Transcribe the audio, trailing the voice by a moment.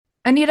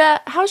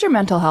Anita, how's your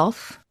mental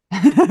health?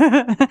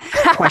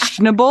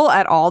 Questionable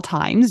at all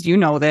times. You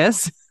know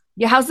this.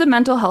 Yeah, how's the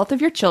mental health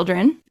of your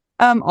children?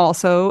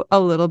 Also a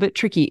little bit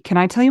tricky. Can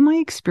I tell you my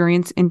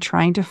experience in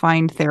trying to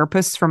find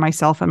therapists for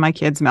myself and my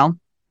kids, Mel?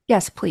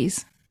 Yes,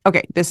 please.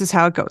 Okay, this is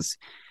how it goes.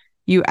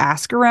 You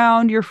ask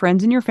around your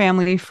friends and your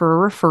family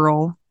for a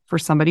referral for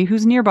somebody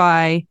who's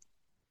nearby.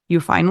 You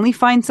finally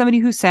find somebody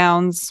who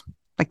sounds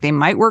like they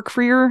might work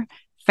for your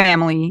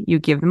family. You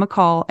give them a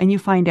call and you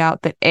find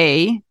out that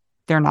A,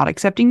 they're not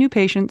accepting new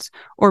patients,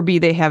 or B,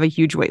 they have a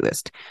huge wait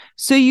list.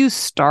 So you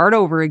start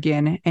over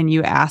again and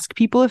you ask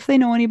people if they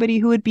know anybody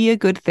who would be a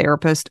good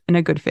therapist and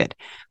a good fit.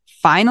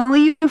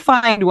 Finally, you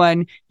find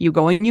one, you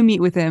go and you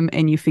meet with them,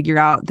 and you figure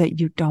out that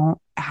you don't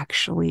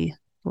actually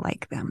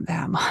like them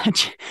that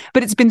much.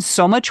 But it's been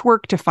so much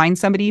work to find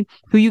somebody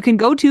who you can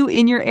go to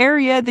in your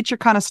area that you're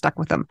kind of stuck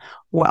with them.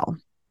 Well,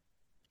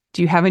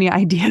 do you have any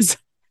ideas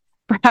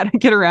for how to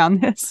get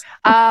around this?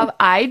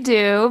 I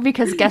do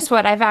because guess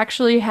what? I've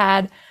actually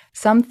had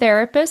some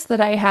therapists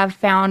that I have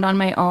found on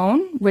my own,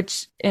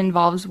 which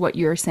involves what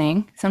you're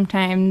saying.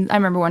 Sometimes I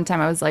remember one time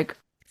I was like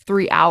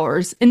 3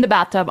 hours in the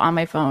bathtub on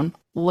my phone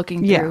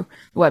looking Yeah. through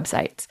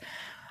websites.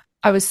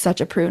 I was such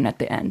a prune at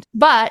the end.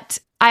 But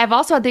I have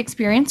also had the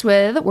experience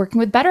with working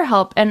with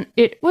BetterHelp. And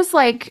it was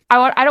like,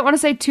 I don't want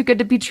to say too good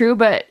to be true,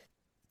 but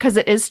because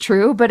it is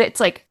true, but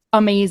it's like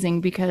amazing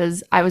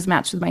because I was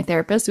matched with my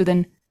therapist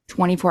within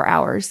 24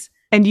 hours.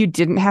 And you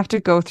didn't have to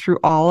go through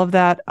all of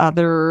that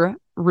other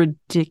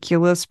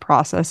ridiculous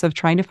process of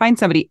trying to find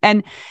somebody.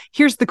 And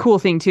here's the cool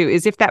thing too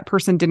is if that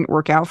person didn't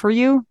work out for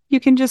you, you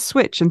can just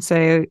switch and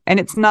say, and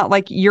it's not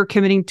like you're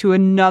committing to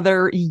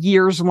another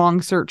years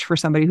long search for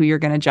somebody who you're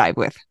going to jive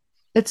with.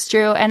 It's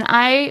true. And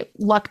I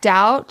lucked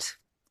out,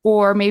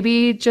 or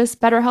maybe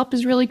just BetterHelp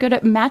is really good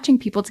at matching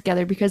people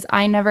together because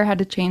I never had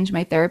to change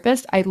my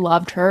therapist. I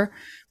loved her.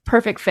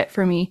 Perfect fit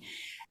for me.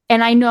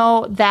 And I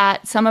know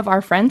that some of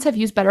our friends have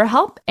used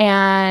BetterHelp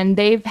and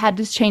they've had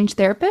to change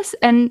therapists,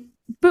 and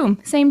boom,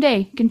 same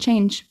day, you can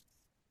change.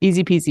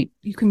 Easy peasy.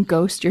 You can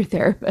ghost your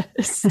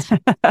therapist.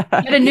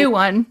 Get a new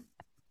one.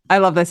 I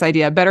love this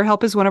idea.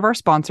 BetterHelp is one of our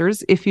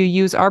sponsors. If you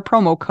use our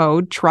promo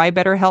code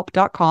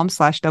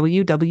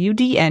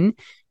trybetterhelp.com/WWDN,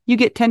 you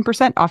get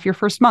 10% off your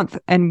first month.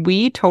 And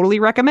we totally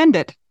recommend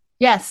it.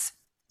 Yes,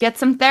 get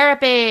some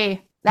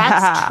therapy.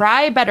 That's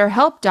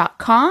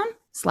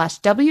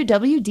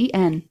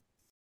trybetterhelp.com/WWDN.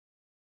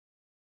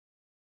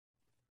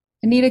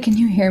 Anita, can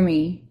you hear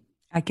me?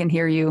 I can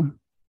hear you.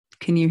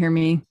 Can you hear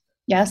me?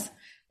 Yes.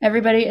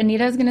 Everybody,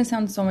 Anita is going to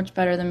sound so much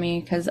better than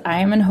me because I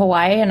am in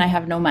Hawaii and I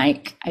have no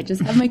mic. I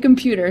just have my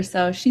computer.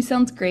 So she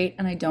sounds great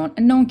and I don't.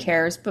 And no one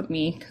cares but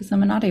me because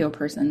I'm an audio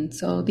person.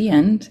 So the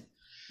end.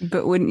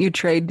 But wouldn't you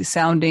trade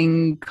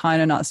sounding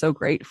kind of not so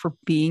great for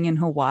being in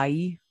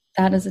Hawaii?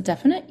 That is a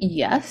definite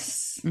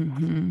yes.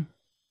 Mm-hmm.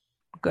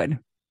 Good.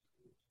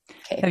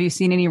 Okay. Have you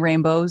seen any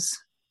rainbows,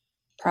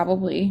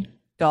 Probably.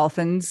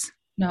 dolphins,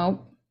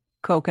 Nope.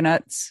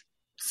 coconuts,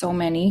 So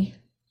many.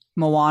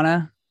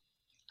 Moana?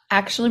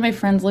 Actually, my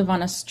friends live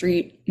on a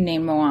street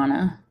named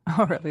Moana.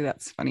 Oh, really?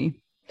 That's funny.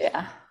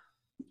 Yeah.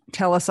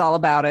 Tell us all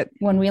about it.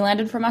 When we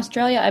landed from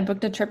Australia, I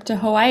booked a trip to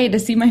Hawaii to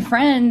see my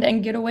friend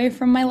and get away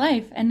from my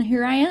life. And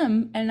here I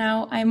am. And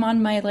now I'm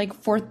on my like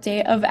fourth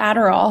day of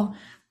Adderall.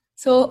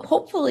 So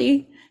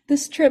hopefully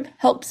this trip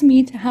helps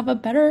me to have a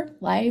better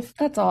life.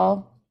 That's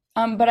all.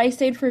 But I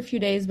stayed for a few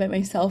days by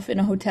myself in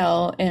a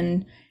hotel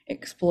and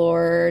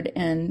explored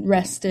and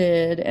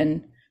rested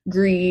and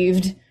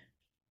grieved,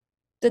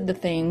 did the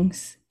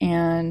things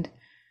and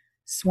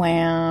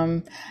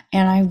swam.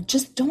 And I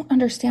just don't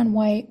understand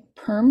why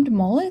permed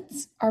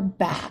mullets are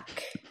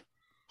back.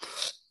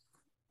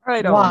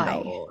 I don't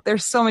Why? know.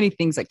 There's so many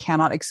things I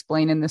cannot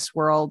explain in this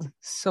world.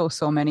 So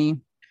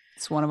many.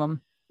 It's one of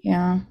them.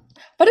 Yeah.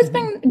 But it's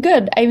Mhm. been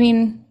good. I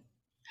mean,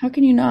 how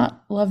can you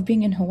not love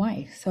being in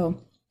Hawaii? So,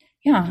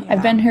 yeah, I've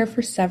Yeah. been here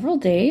for several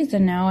days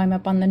and now I'm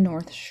up on the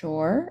North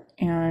Shore.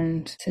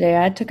 And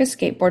today I took a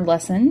skateboard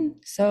lesson.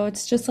 So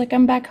it's just like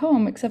I'm back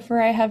home, except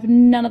for I have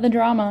none of the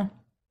drama.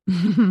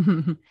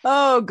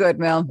 Oh, good,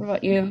 Mel. What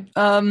about you?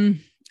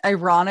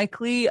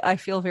 Ironically, I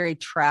feel very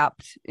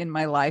trapped in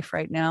my life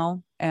right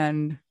now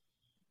and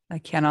I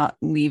cannot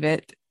leave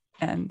it.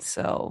 And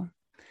so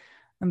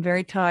I'm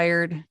very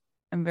tired.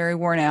 I'm very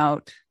worn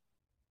out.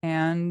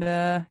 And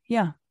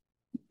yeah,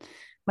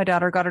 my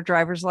daughter got her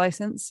driver's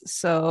license.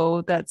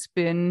 So that's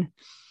been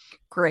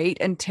great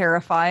and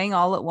terrifying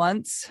all at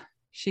once.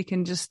 She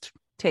can just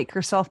take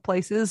herself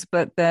places,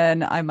 but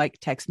then I might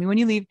text me when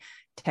you leave,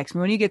 text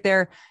me when you get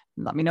there,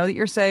 let me know that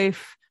you're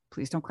safe.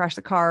 Please don't crash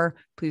the car.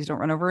 Please don't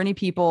run over any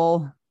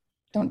people.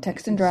 Don't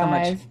text and So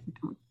much. drive.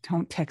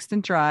 Don't text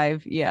and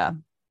drive. Yeah.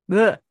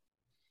 Ugh.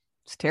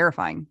 It's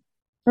terrifying.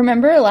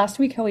 Remember last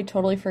week how we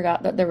totally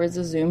forgot that there was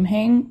a Zoom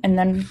hang and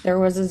then there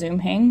was a Zoom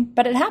hang,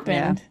 but it Yeah.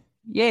 happened.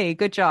 Yay.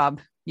 Good job.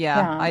 Yeah.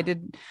 Yeah.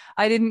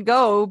 I didn't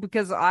go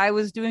because I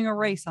was doing a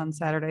race on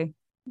Saturday.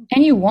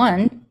 And you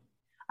won.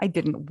 I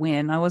didn't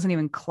win. I wasn't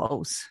even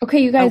close.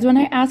 Okay, you guys, Oh, when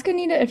I ask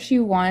Anita if she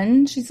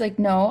won, she's like,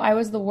 no, I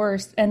was the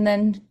worst. And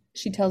then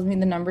she tells me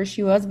the number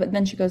she was, but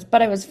then she goes,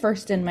 but I was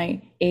first in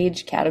my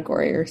age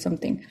category or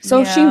something.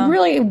 So she Yeah.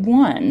 really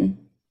won.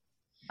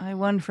 I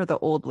won for the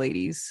old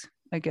ladies,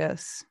 I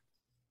guess.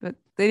 But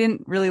they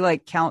didn't really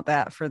like count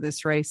that for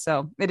this race,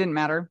 so it didn't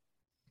matter.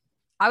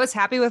 I was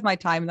happy with my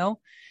time though.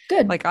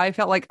 Good. Like I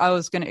felt like I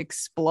was going to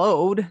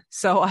explode.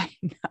 So I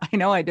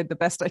know I did the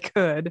best I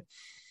could,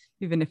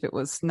 even if it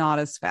was not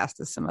as fast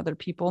as some other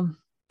people.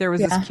 There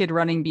was this kid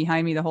running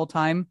behind me the whole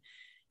time.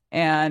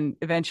 And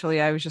eventually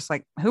I was just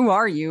like, who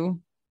are you?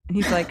 And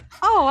he's like,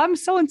 oh, I'm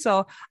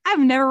so-and-so. I've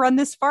never run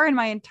this far in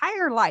my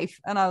entire life.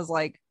 And I was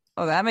like,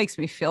 oh, that makes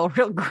me feel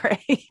real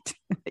great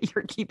that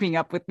you're keeping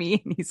up with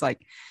me. And he's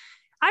like,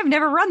 I've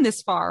never run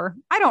this far.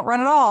 I don't run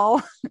at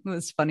all. It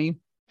was funny.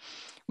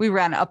 We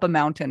ran up a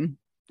mountain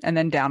and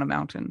then down a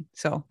mountain.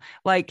 So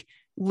like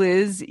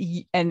Liz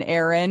and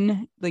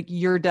Aaron, like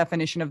your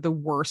definition of the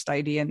worst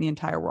idea in the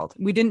entire world.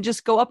 We didn't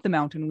just go up the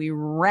mountain. We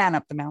ran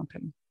up the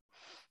mountain.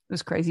 It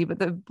was crazy, but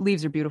the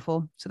leaves are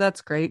beautiful. So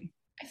that's great.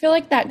 I feel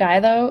like that guy,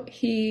 though,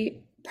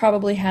 he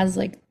probably has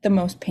like the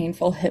most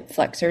painful hip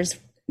flexors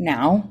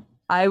now.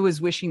 I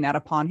was wishing that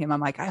upon him. I'm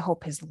like, I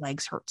hope his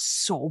legs hurt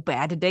so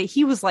bad today.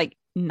 He was like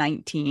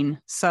 19.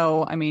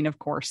 So, I mean, of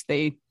course,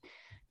 they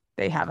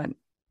haven't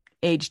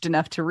aged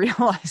enough to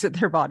realize that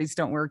their bodies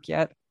don't work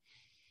yet.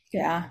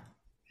 Yeah.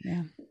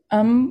 Yeah.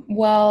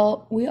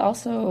 Well, we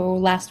also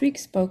last week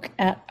spoke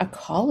at a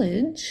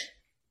college.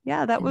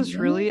 Yeah, that was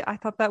really, I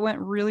thought that went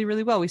really,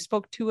 really well. We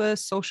spoke to a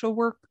social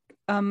work,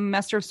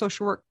 Master of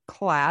Social Work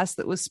class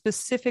that was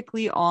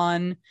specifically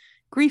on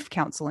grief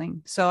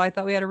counseling. So I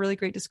thought we had a really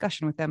great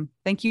discussion with them.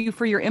 Thank you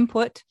for your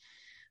input.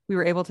 We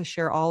were able to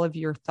share all of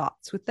your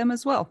thoughts with them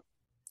as well.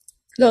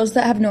 Those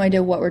that have no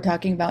idea what we're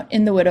talking about,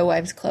 in the Widow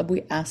Wives Club,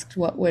 we asked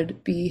what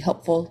would be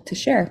helpful to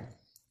share,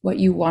 what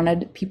you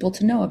wanted people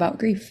to know about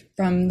grief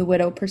from the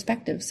widow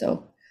perspective.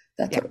 So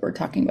that's what we're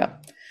talking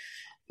about.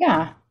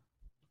 Yeah.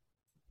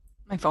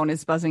 My phone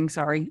is buzzing.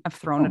 Sorry. I've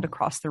thrown it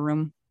across the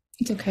room.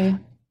 It's okay.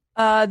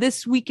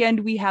 This weekend,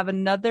 we have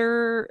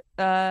another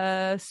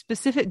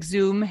specific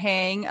Zoom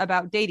hang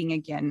about dating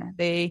again.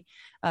 We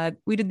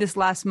did this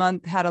last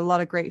month, had a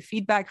lot of great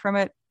feedback from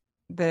it.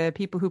 The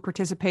people who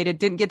participated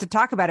didn't get to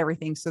talk about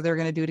everything. So they're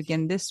going to do it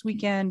again this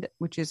weekend,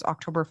 which is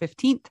October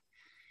 15th.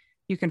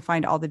 You can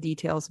find all the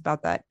details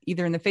about that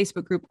either in the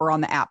Facebook group or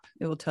on the app.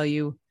 It will tell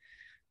you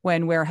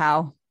when, where,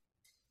 how,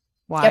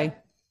 why.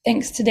 Yep.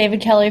 Thanks to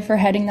David Kelly for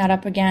heading that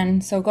up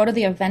again. So go to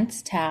the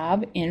events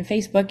tab in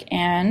Facebook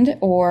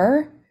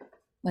or,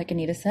 like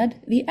Anita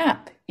said, the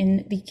app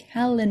in the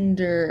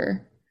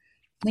calendar.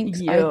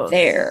 Links are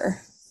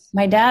there.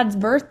 My dad's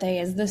birthday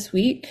is this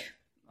week.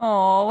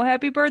 Oh,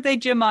 happy birthday,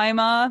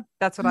 Jemima.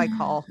 That's what I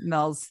call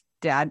Mel's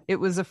dad. It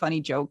was a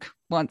funny joke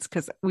once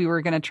because we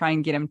were going to try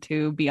and get him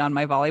to be on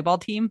my volleyball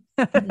team,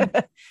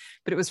 but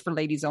it was for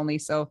ladies only.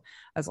 So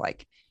I was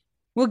like,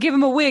 we'll give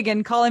him a wig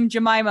and call him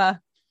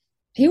Jemima.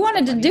 He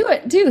wanted to do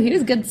it too. He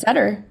was a good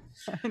setter.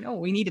 I know,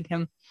 we needed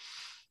him.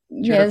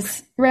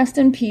 Yes. Rest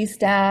in peace,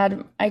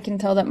 Dad. I can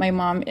tell that my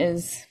mom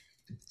is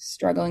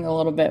struggling a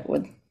little bit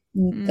with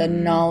the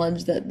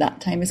knowledge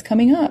that time is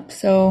coming up.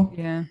 So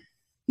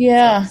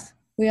yeah,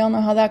 we all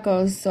know how that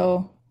goes.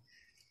 So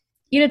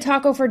eat a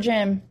taco for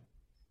Jim.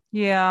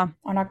 Yeah.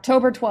 On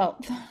October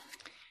 12th.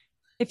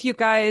 If you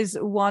guys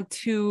want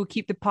to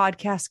keep the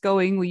podcast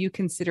going, will you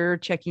consider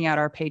checking out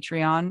our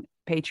Patreon?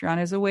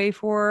 Patreon is a way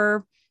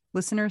for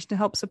listeners to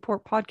help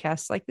support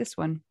podcasts like this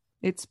one.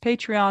 It's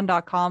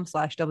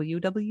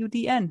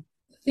patreon.com/WWDN.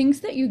 Things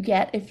that you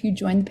get if you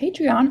join the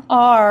Patreon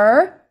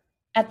are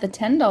at the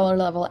 $10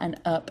 level and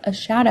up, a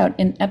shout out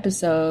in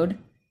episode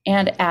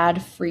and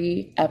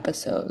ad-free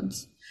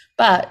episodes.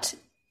 But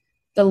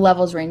the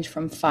levels range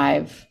from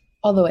 5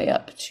 all the way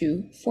up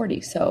to 40.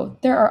 So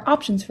there are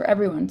options for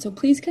everyone. So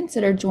please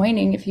consider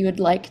joining if you would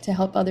like to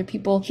help other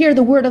people hear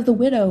the word of the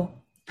widow.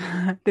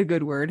 The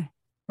good word.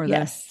 Or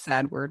the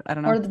sad word. I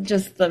don't know. Or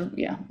just the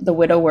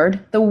widow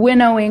word, the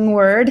winnowing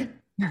word.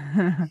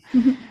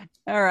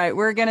 All right.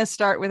 We're going to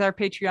start with our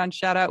Patreon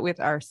shout out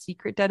with our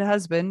secret dead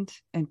husband.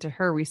 And to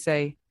her, we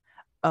say,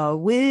 a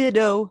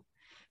widow,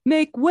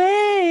 make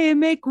way,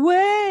 make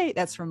way.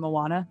 That's from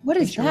Moana. What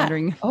is that?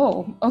 Wondering.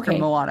 Oh, okay.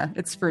 From Moana.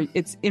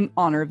 It's in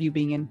honor of you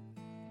being in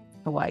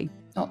Hawaii.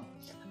 Oh.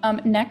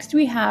 Next,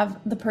 we have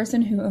the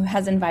person who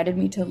has invited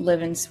me to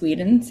live in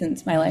Sweden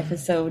since my life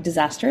is so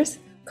disastrous,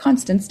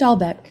 Constance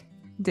Dahlbeck.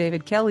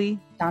 David Kelly,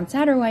 Don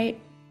Satterwhite,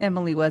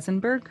 Emily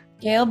Wesenberg,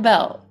 Gail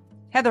Bell,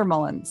 Heather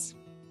Mullins,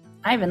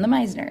 Ivan the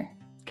Meisner,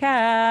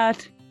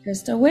 Kat,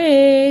 Krista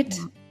Waite,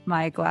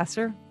 Maya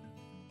Glasser,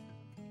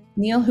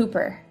 Neil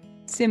Hooper,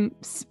 Sam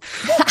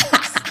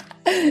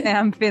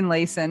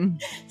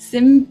Finlayson,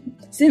 Sim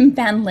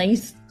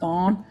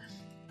Finlayson,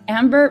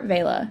 Amber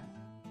Vela,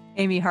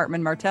 Amy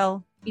Hartman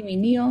Martell, Amy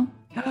Neal,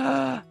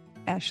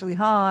 Ashley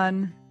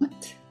Hahn.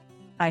 What?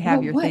 I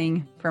have your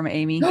thing from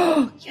Amy.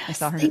 Oh, yes. I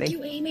saw her today. Thank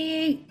you,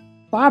 Amy.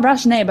 Barbara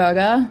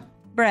Schneeberger.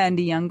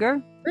 Brandy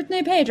Younger.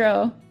 Brittany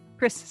Pedro.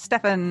 Chris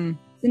Steffen.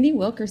 Cindy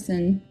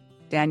Wilkerson.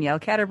 Danielle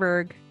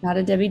Katterberg. Not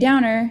a Debbie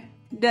Downer.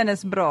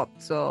 Dennis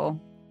Brozzo.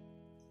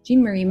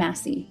 Jean Marie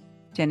Massey,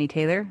 Jenny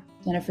Taylor,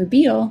 Jennifer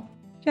Beal,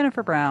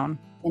 Jennifer Brown,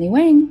 Jenny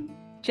Wang,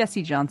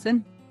 Jesse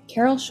Johnson,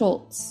 Carol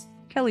Schultz,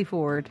 Kelly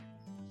Ford,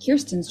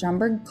 Kirsten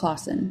Stromberg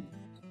Clausen,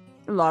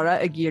 Laura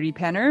Aguirre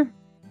Penner,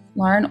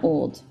 Lauren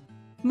Old,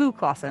 Lou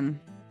Clausen,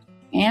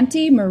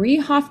 Auntie Marie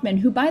Hoffman,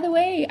 who, by the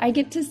way, I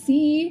get to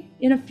see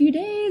in a few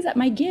days at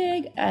my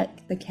gig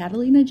at the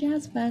Catalina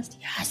Jazz Fest.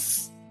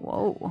 Yes!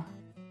 Whoa.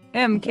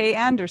 M.K.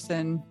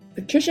 Anderson,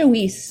 Patricia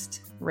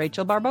Wiest,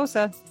 Rachel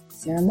Barbosa,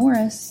 Sarah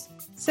Morris,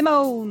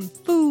 Simone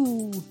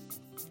Fu.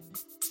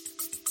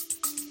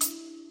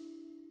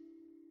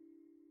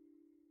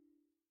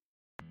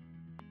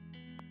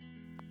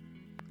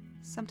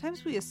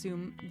 Sometimes we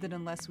assume that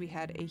unless we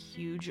had a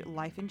huge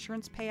life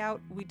insurance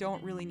payout, we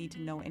don't really need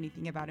to know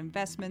anything about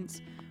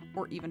investments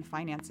or even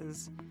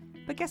finances.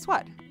 But guess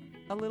what?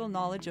 A little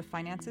knowledge of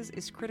finances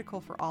is critical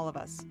for all of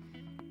us.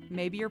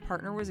 Maybe your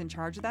partner was in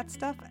charge of that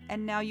stuff,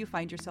 and now you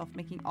find yourself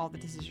making all the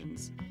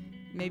decisions.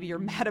 Maybe you're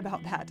mad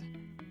about that.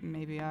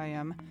 Maybe I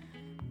am.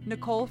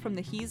 Nicole from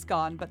the He's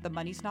Gone But the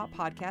Money's Not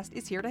podcast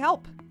is here to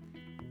help.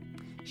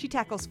 She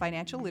tackles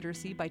financial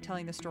literacy by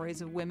telling the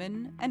stories of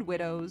women and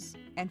widows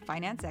and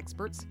finance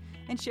experts,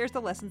 and shares the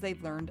lessons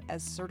they've learned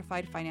as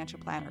certified financial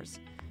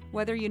planners.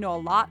 Whether you know a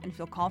lot and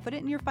feel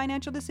confident in your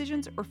financial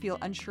decisions or feel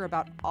unsure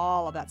about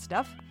all of that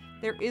stuff,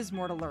 there is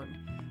more to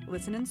learn.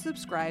 Listen and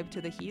subscribe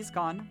to the He's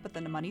Gone But the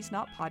Money's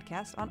Not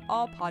podcast on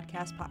all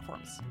podcast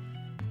platforms.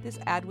 This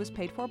ad was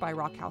paid for by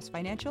Rockhouse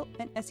Financial,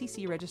 an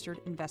SEC registered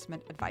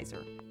investment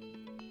advisor.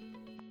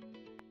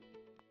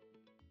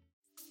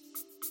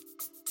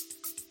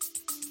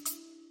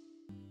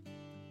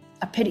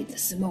 I pity the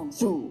Simone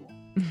Fu.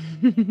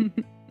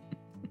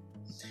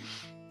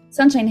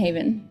 Sunshine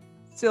Haven,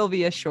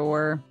 Sylvia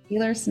Shore,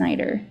 Taylor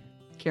Snyder,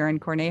 Karen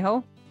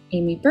Cornejo,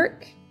 Amy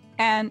Burke,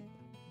 and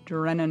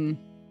Drennan.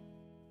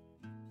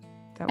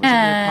 That was a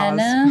weird pause.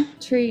 Anna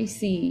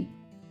Tracy.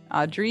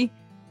 Audrey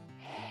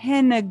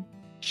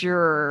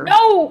Henniger.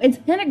 No, it's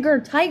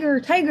Henniger. Tiger.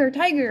 Tiger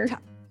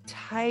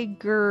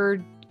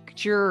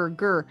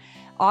Jurger.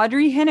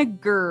 Audrey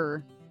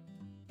Henniger.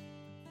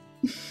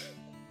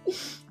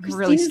 I'm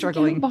really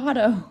struggling.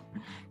 Gambato.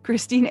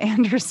 Christine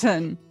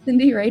Anderson.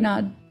 Cindy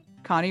Raynaud.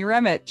 Connie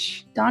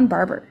Remich. Don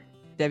Barber.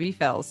 Debbie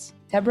Fells.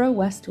 Deborah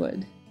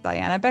Westwood.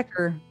 Diana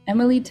Becker.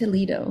 Emily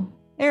Toledo.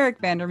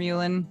 Eric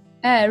Vandermeulen.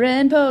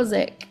 Erin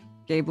Posick.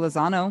 Gabe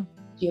Lozano.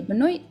 Gia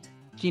Benoit.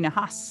 Gina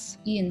Haas.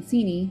 Ian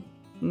Sini.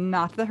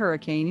 Not the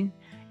Hurricane.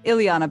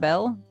 Ileana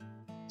Bell.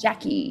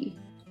 Jackie.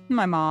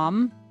 My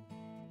mom.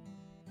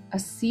 A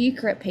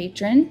secret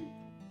patron.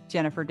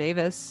 Jennifer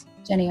Davis.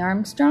 Jenny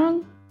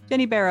Armstrong.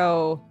 Jenny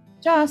Barrow.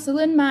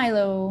 Jocelyn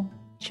Milo.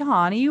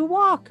 Johnny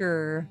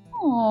Walker.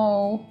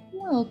 Oh,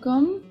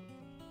 welcome.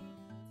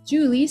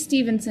 Julie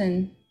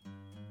Stevenson.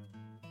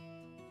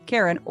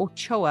 Karen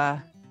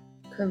Ochoa.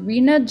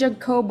 Karina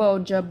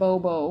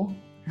Jabobo.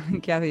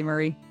 Kathy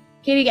Murray.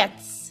 Katie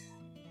Getz.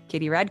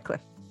 Katie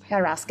Radcliffe.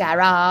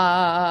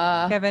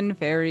 Karaskara. Kevin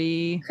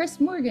Ferry. Chris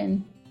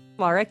Morgan.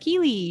 Laura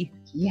Keeley.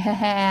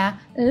 Yeah.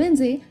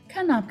 Lindsay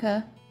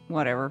Kanaka.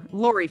 Whatever.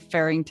 Lori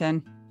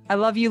Farrington. I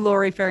love you,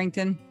 Lori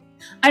Farrington.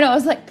 I know, I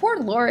was like, poor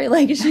Lori.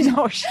 Like, she's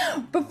No,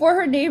 before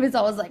her name is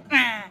always like,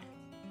 ah.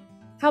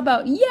 How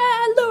about,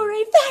 yeah,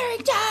 Lori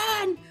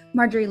Farrington?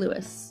 Marjorie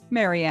Lewis.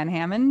 Marianne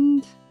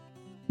Hammond.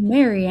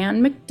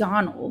 Marianne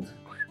McDonald.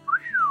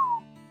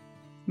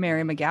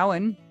 Mary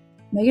McGowan.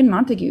 Megan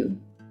Montague.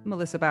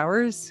 Melissa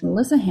Bowers.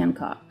 Melissa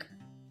Hancock.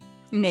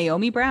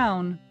 Naomi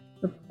Brown.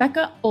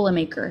 Rebecca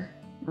Olemaker.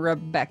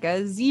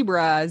 Rebecca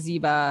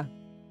Zeba.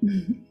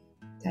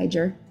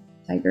 Tiger.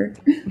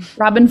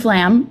 Robin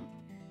Flam.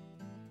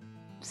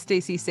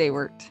 Stacy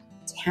Saywert.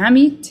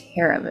 Tammy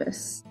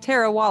Teravis.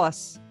 Tara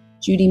Wallace.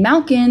 Judy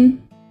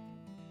Malkin.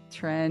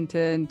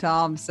 Trenton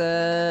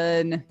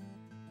Thompson.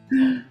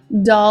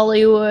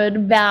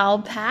 Dollywood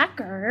Val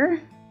Packer.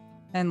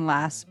 And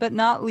last but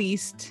not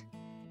least,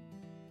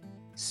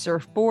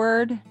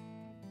 Surfboard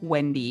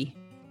Wendy.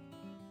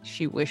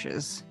 She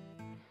wishes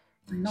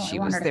she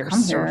was there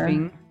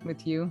surfing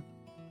with you.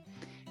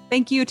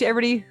 Thank you to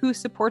everybody who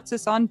supports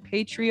us on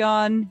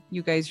Patreon.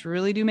 You guys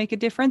really do make a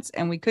difference,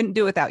 and we couldn't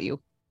do it without you.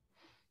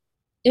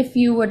 If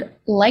you would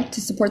like to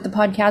support the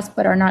podcast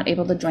but are not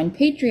able to join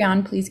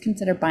Patreon, please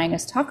consider buying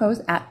us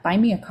tacos at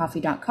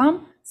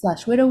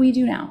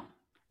buymeacoffee.com/widowwedonoww.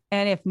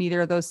 And if neither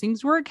of those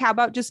things work, how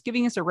about just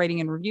giving us a rating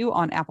and review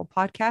on Apple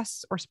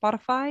Podcasts or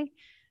Spotify?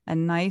 A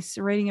nice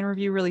rating and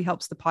review really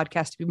helps the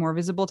podcast to be more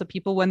visible to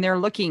people when they're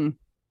looking.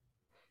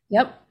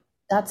 Yep,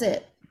 that's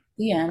it.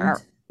 The end.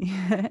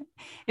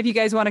 If you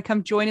guys want to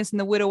come join us in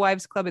the Widow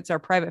Wives Club, it's our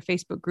private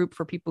Facebook group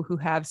for people who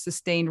have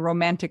sustained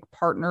romantic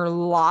partner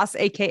loss,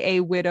 aka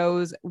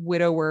widows,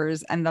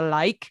 widowers, and the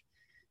like.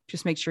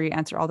 Just make sure you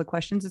answer all the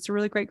questions. It's a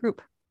really great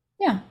group.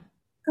 Yeah,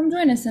 come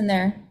join us in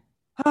there.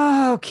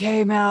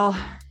 Okay, Mel.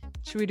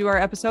 Should we do our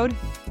episode?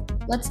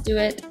 Let's do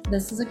it.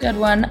 This is a good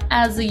one,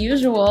 as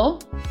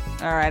usual.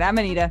 All right, I'm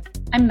Anita.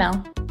 I'm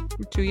Mel.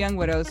 We're two young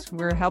widows.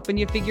 We're helping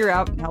you figure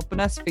out,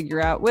 helping us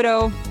figure out.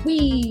 Widow.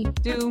 We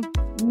Do.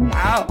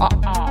 now.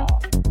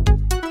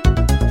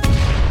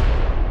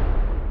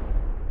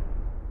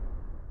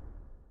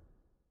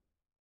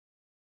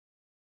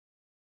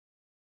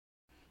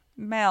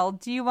 Mel,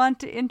 do you want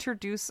to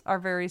introduce our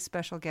very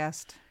special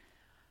guest?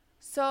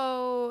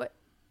 So,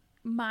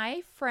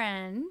 my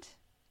friend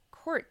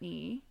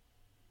Courtney,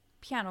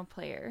 piano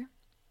player,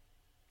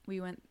 we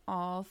went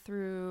all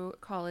through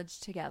college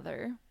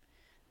together.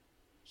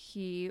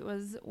 He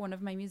was one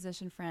of my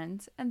musician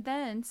friends. And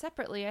then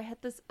separately, I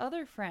had this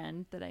other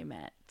friend that I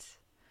met,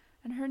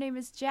 and her name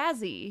is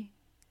Jazzy.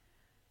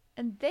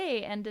 And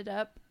they ended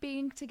up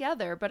being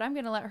together, but I'm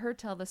going to let her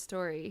tell the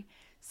story.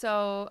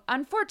 So,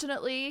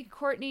 unfortunately,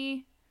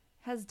 Courtney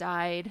has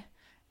died,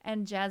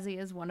 and Jazzy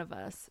is one of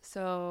us.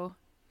 So,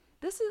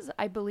 this is,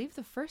 I believe,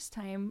 the first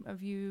time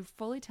of you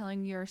fully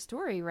telling your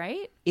story,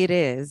 right? It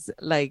is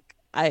like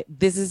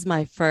this is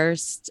my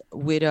first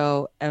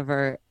widow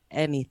ever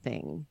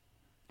anything.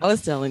 I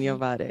was telling you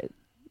about it.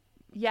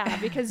 Yeah,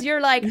 because you're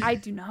like, I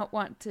do not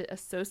want to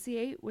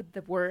associate with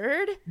the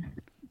word,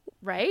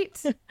 right?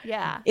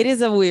 Yeah. It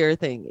is a weird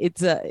thing.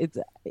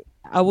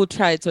 I will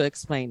try to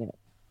explain it.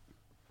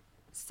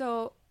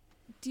 So,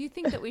 do you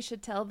think that we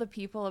should tell the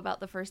people about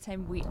the first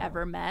time we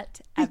ever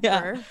met, ever?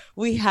 Yeah,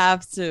 we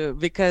have to,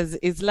 because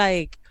it's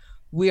like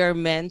we are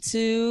meant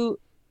to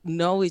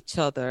know each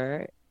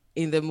other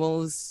in the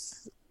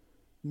most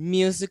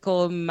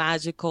musical,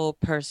 magical,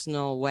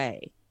 personal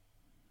way.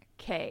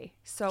 Okay,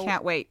 so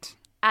Can't wait.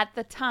 at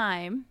the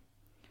time,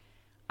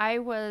 I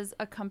was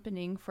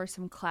accompanying for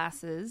some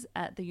classes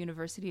at the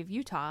University of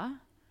Utah.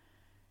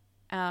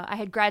 I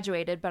had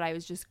graduated, but I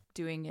was just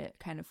doing it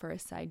kind of for a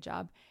side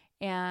job.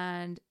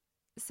 And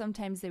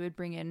sometimes they would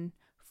bring in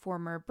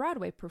former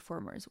Broadway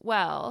performers.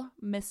 Well,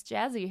 Miss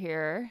Jazzy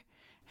here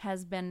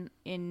has been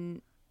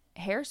in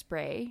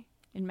Hairspray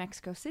in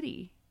Mexico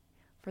City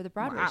for the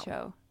Broadway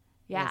show.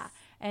 Yeah. Yes.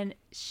 And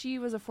she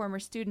was a former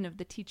student of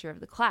the teacher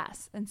of the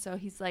class. And so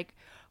he's like,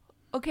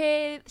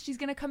 okay, she's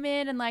going to come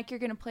in and like, you're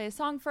going to play a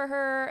song for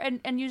her.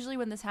 And usually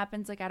when this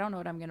happens, like, I don't know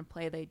what I'm going to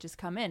play. They just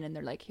come in and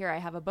they're like, here, I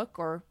have a book,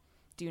 or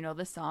do you know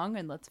this song?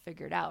 And let's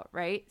figure it out.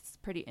 Right. It's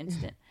pretty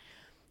instant.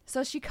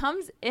 So she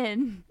comes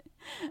in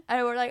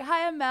and we're like,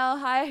 hi, I'm Mel.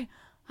 Hi.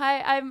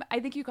 I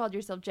think you called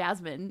yourself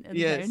Jasmine.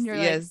 Yes. And you're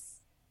Yes. like,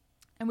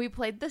 and we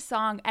played the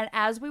song, and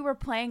as we were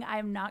playing,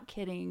 I'm not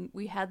kidding,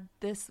 we had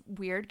this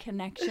weird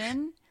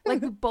connection.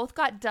 Like, we both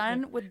got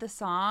done with the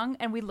song,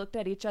 and we looked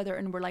at each other,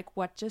 and we're like,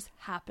 what just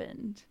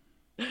happened?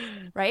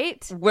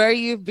 Right? Where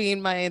you've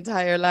been my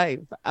entire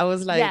life. I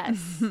was like,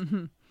 Yes.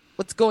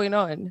 what's going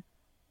on?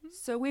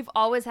 So we've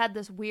always had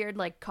this weird,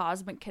 like,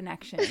 cosmic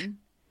connection.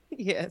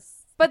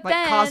 Yes. But Like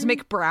then...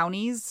 cosmic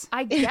brownies?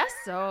 I guess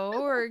so.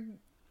 Or...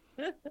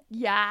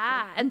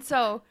 Yeah. And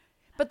so...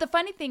 But the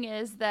funny thing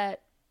is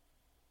that...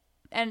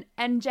 And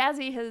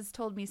Jazzy has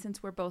told me,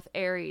 since we're both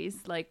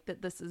Aries, like,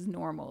 that this is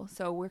normal.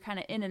 So we're kind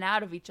of in and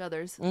out of each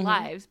other's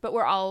lives, but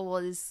we're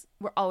always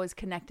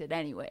connected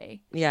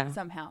anyway. Yeah.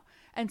 Somehow.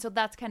 And so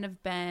that's kind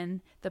of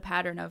been the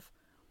pattern of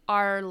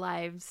our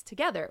lives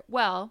together.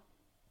 Well,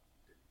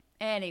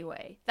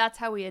 anyway, that's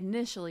how we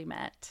initially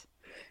met.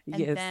 And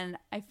Yes. then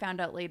I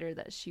found out later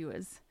that she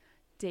was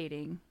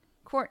dating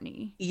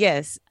Courtney.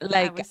 Yes.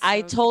 Like was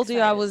I so told you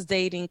I excited. was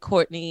dating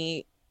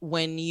Courtney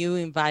when you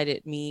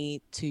invited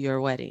me to your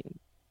wedding.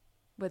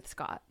 With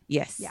Scott.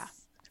 Yes. Yeah.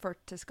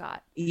 To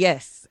Scott.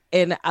 Yes.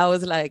 And I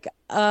was like,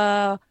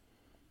 I'm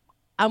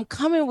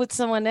coming with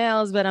someone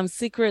else, but I'm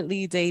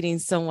secretly dating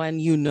someone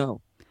you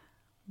know.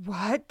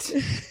 What?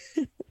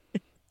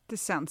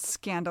 This sounds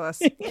scandalous.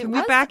 It Can we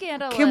was back?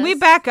 scandalous. Can we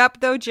back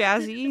up though,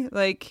 Jazzy?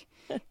 Like,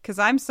 because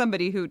I'm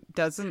somebody who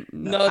doesn't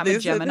know. No, I'm a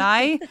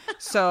Gemini,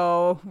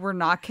 so we're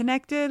not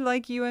connected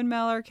like you and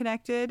Mel are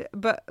connected.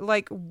 But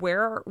like,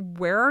 where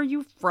are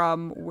you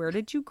from? Where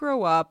did you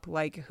grow up?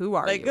 Like, who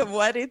are Like, you?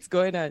 what is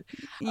going on?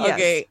 Yes.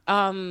 Okay.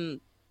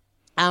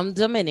 I'm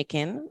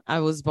Dominican. I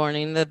was born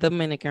in the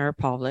Dominican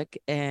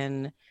Republic,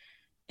 and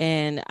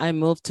I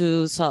moved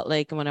to Salt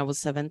Lake when I was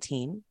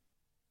 17.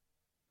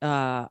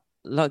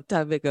 Long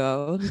time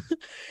ago.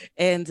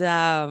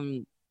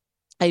 And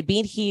I've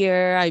been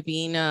here. I've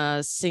been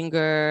a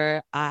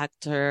singer,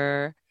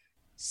 actor,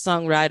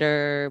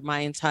 songwriter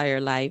my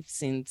entire life,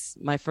 since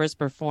my first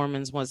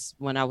performance was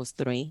when I was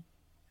 3.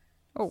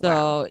 Oh,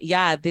 So wow.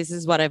 yeah, this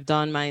is what I've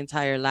done my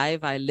entire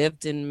life. I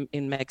lived in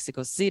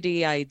Mexico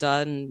City. I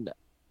done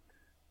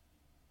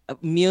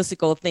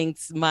musical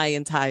things my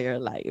entire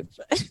life.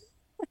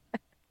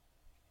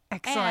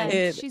 Excellent.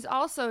 And she's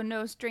also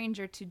no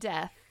stranger to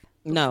death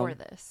No. before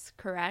this,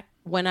 correct?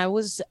 When I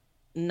was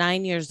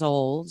 9 years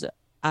old,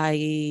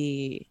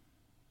 I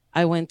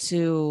went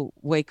to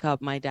wake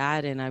up my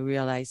dad, and I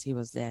realized he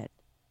was dead.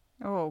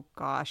 Oh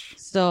gosh.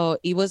 So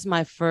it was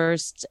my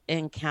first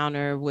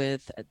encounter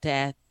with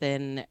death,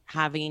 and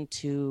having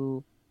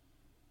to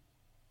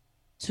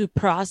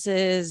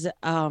process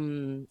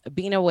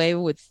being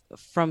away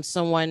from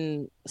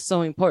someone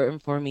so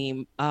important for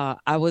me.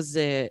 I was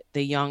the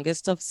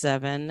youngest of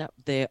 7,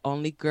 the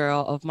only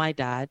girl of my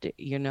dad,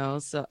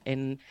 so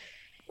and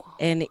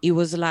it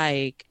was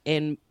like,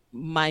 and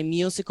my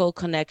musical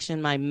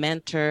connection, my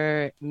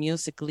mentor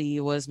musically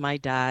was my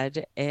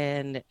dad,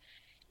 and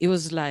it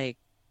was like,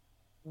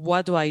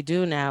 what do I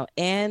do now?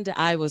 And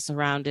I was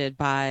surrounded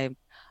by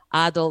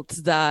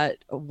adults that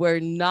were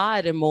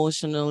not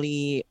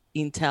emotionally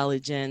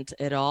intelligent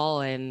at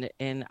all, and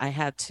I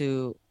had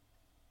to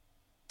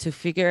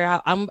figure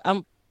out.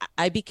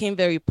 I became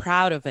very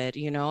proud of it,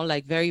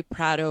 like very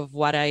proud of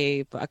what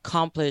I've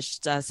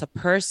accomplished as a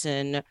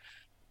person,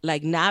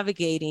 like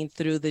navigating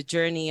through the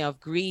journey of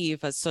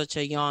grief at such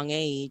a young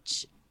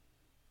age,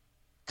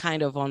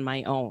 kind of on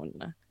my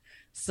own.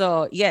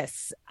 So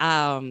yes,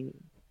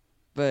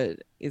 but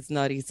it's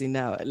not easy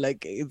now.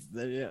 Like it's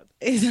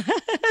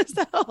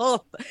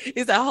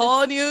a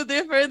whole new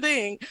different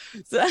thing.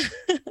 So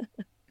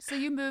So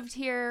you moved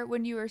here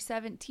when you were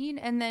 17,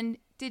 and then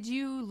did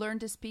you learn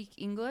to speak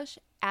English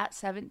at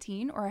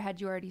 17, or had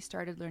you already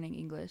started learning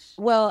English?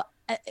 well,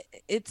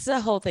 it's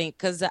a whole thing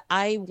because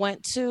I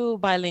went to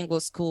bilingual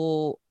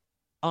school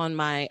on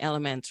my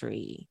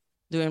elementary,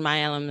 during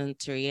my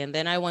elementary, and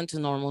then I went to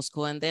normal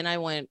school, and then I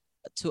went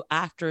to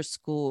after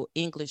school,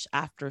 English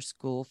after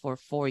school for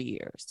 4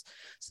 years.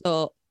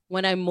 So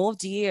when I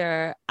moved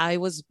here, I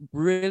was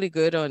really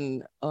good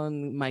on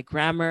my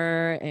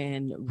grammar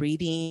and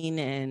reading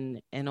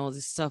and all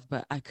this stuff,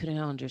 but I couldn't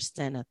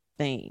understand a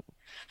thing.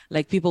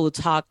 Like people would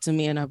talk to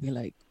me and I'd be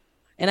like,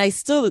 and I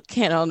still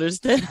can't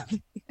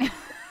understand.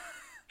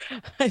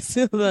 I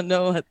still don't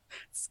know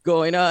what's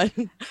going on.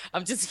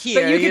 I'm just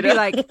here. But you could know? be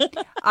like,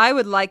 I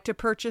would like to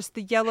purchase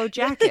the yellow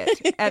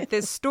jacket at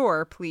this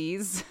store,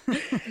 please.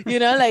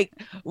 Like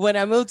when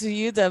I moved to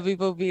Utah,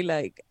 people be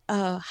like,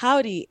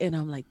 howdy. And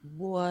I'm like,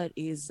 what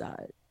is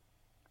that?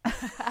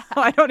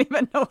 I don't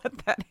even know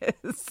what that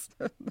is.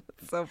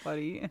 That's so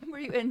funny. Were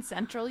you in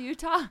central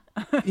Utah?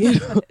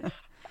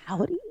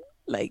 Howdy?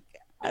 Like,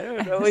 I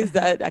don't know. Is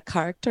that a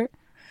character?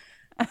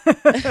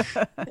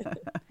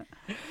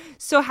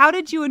 So how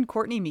did you and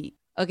Courtney meet?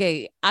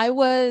 Okay, I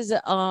was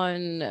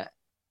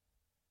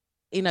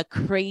in a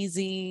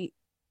crazy,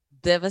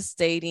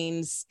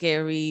 devastating,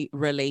 scary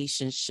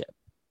relationship.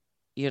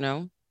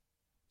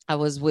 I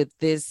was with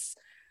this,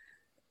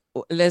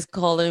 let's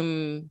call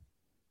him,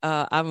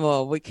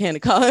 we can't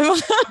call him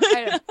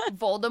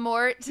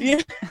Voldemort.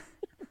 Yeah.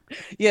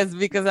 Yes,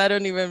 because I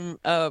don't even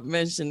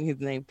mention his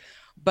name.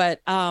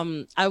 But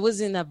I was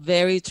in a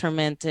very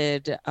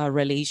tormented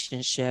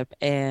relationship,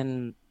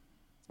 and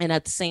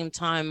at the same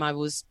time, I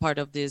was part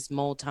of this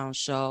Motown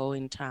show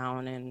in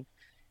town,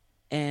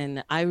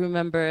 and I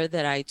remember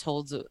that I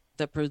told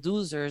the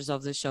producers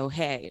of the show,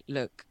 "Hey,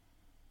 look,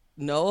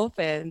 no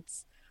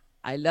offense,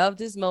 I love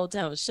this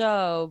Motown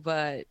show,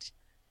 but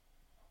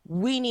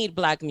we need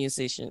Black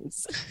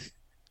musicians."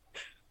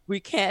 We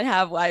can't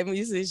have white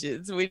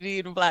musicians. We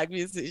need Black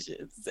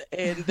musicians.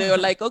 And they were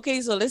like,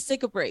 okay, so let's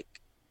take a break,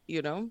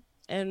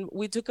 And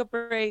we took a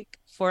break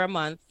for a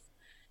month.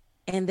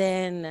 And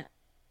then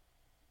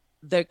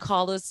they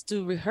called us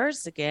to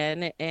rehearse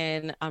again.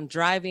 And I'm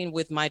driving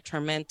with my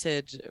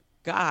tormented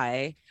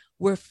guy.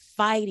 We're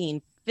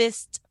fighting,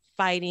 fist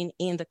fighting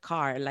in the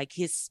car. Like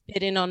he's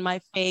spitting on my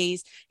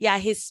face. Yeah,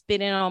 he's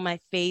spitting on my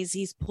face.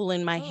 He's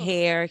pulling my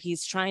hair.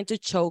 He's trying to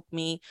choke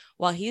me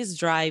while he's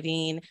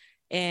driving.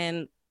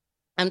 And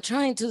I'm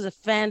trying to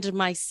defend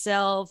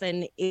myself,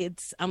 and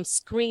I'm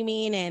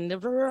screaming and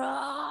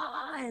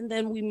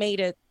then we made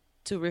it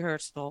to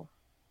rehearsal.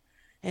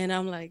 And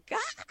I'm like,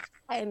 ah!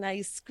 And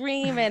I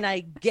scream and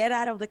I get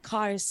out of the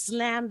car,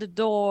 slam the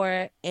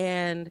door,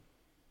 and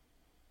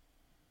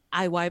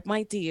I wipe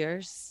my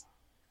tears.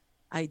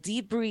 I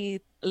deep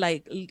breathe,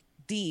 like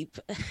deep,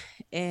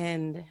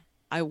 and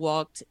I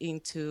walked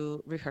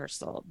into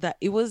rehearsal. That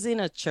it was in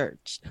a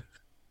church.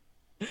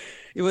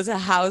 It was a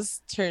house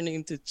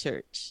turning to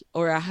church,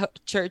 or a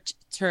church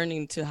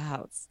turning to a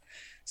house.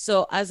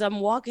 So as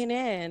I'm walking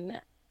in,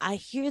 I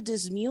hear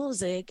this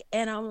music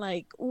and I'm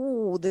like,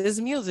 ooh, this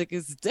music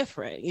is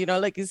different.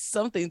 Like it's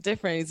something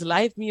different. It's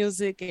live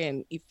music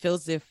and it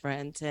feels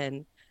different.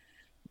 And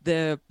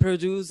the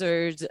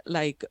producers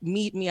like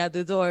meet me at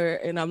the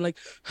door and I'm like,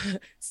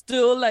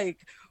 still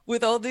like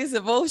with all this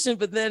emotion,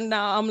 but then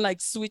now I'm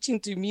like switching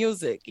to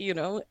music,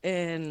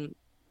 and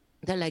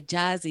they're like,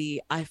 Jazzy,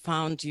 I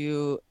found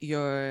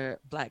your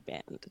Black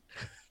band.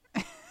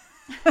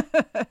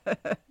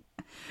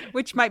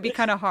 Which might be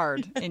kind of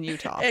hard in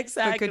Utah.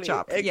 Exactly. But good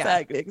job.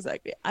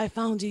 Exactly. I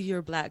found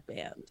your Black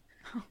band.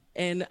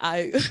 And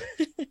I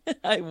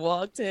I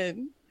walked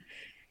in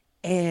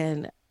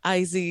and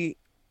I see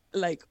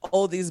like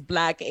all these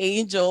Black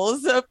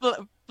angels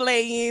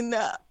playing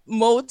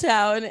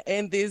Motown,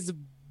 and this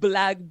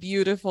Black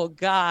beautiful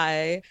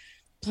guy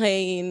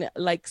playing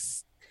like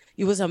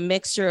it was a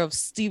mixture of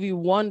Stevie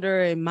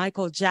Wonder and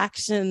Michael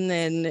Jackson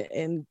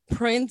and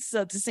Prince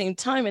at the same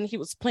time. And he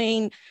was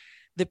playing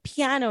the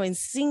piano and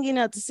singing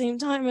at the same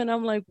time. And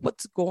I'm like,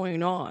 what's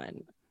going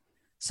on?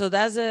 So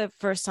that's the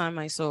first time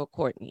I saw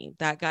Courtney.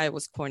 That guy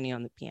was Courtney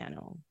on the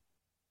piano.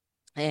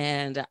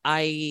 And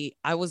I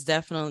was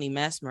definitely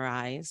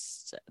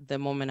mesmerized the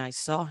moment I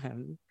saw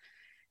him.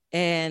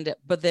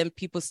 But then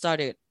people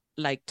started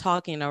like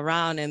talking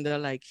around and they're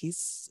like,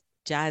 he's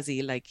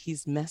jazzy, like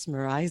he's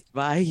mesmerized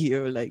by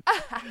you, like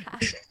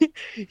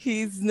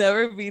he's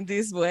never been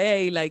this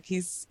way, like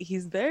he's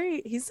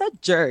a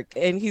jerk,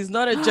 and he's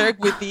not a jerk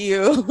with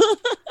you.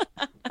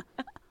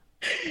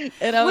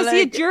 And I'm Was he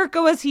a like, jerk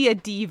or was he a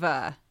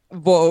diva?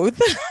 both.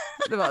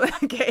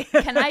 Okay.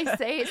 Can I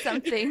say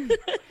something?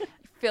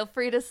 Feel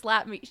free to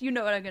slap me. You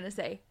know what I'm going to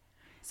say.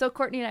 So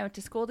Courtney and I went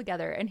to school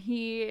together, and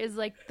he is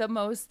like the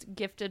most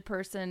gifted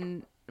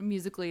person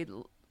musically,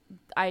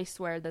 I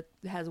swear, that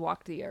has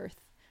walked the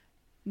earth.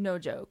 No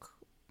joke.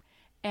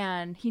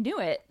 And he knew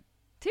it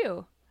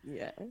too.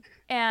 Yeah.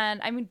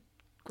 And I mean,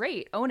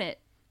 great, own it.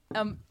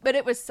 But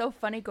it was so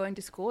funny going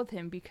to school with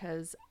him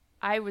because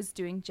I was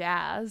doing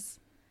jazz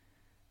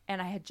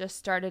and I had just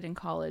started in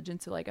college.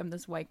 And so like, I'm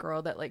this white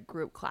girl that like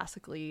grew up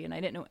classically and I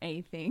didn't know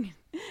anything.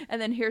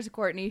 And then here's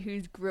Courtney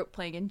who grew up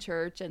playing in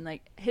church, and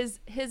like his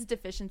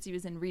deficiency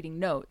was in reading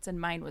notes,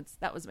 and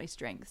that was my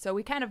strength. So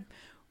we kind of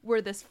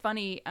were this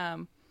funny,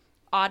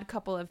 odd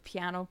couple of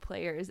piano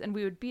players, and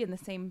we would be in the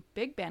same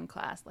big band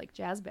class, like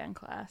jazz band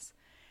class.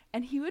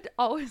 And he would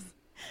always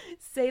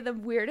say the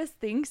weirdest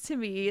things to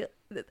me,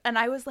 and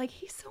I was like,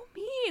 he's so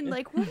mean,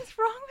 like what is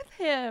wrong with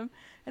him?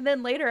 And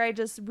then later I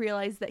just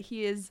realized that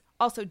he is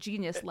also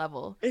genius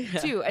level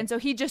too, and so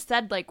he just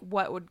said like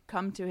what would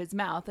come to his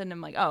mouth, and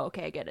I'm like, oh,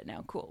 okay, I get it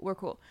now, cool, we're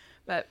cool.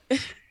 But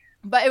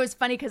it was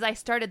funny because I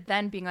started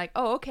then being like,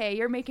 oh, okay,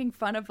 you're making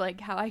fun of like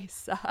how I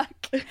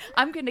suck.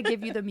 I'm going to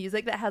give you the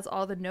music that has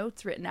all the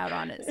notes written out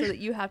on it so that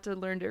you have to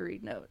learn to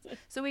read notes.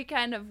 So we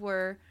kind of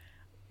were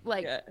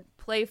like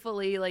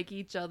playfully like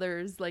each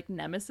other's like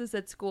nemesis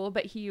at school,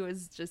 but he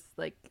was just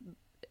like,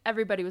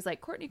 everybody was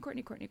like, Courtney.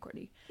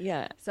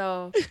 Yeah.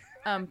 So,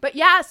 but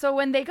yeah, so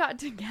when they got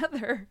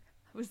together,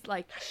 I was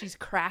like, she's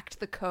cracked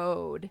the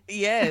code.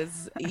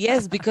 Yes,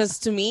 because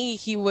to me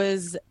he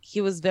was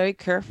very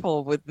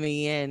careful with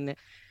me, and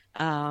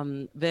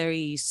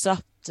very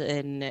soft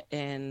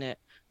and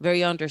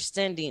very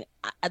understanding.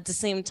 At the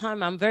same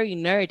time, I'm very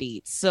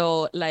nerdy,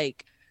 so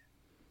like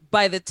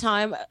by the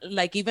time,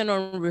 like even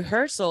on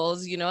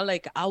rehearsals,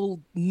 like I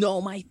will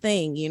know my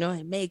thing,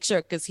 and make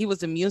sure, because he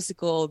was a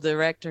musical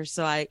director,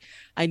 so I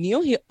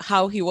knew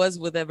how he was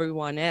with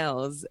everyone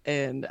else,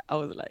 and I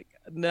was like,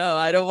 no,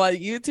 I don't want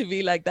you to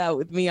be like that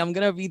with me. I'm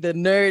gonna be the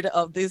nerd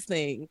of this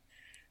thing.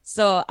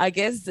 So I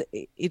guess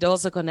it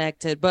also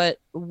connected, but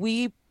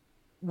we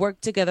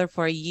worked together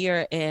for a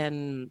year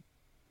and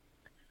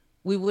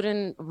we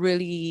wouldn't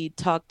really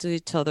talk to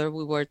each other.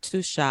 We were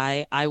too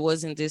shy. I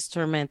was in this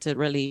tormented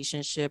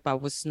relationship. I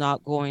was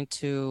not going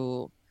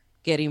to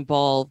get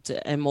involved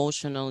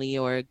emotionally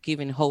or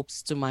giving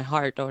hopes to my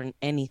heart or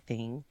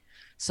anything.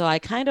 So I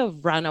kind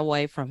of ran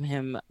away from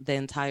him the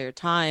entire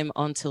time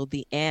until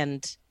the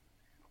end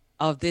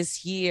of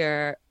this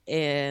year,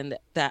 and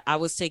that I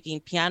was taking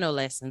piano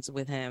lessons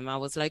with him. I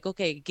was like,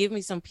 okay, give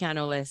me some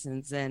piano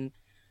lessons. And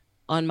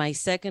on my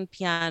second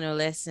piano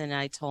lesson,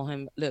 I told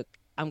him, look,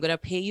 I'm going to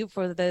pay you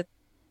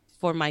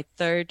for my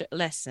third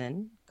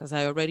lesson because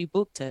I already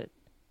booked it,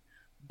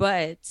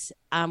 but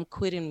I'm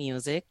quitting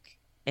music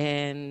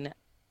and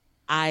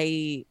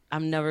I'm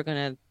never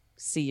going to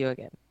see you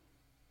again.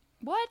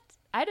 What?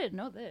 I didn't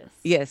know this.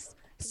 Yes.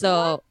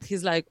 So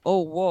he's like,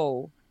 oh,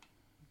 whoa.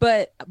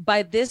 But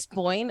by this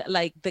point,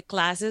 like the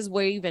classes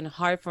were even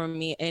hard for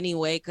me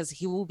anyway, because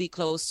he will be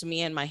close to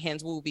me and my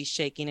hands will be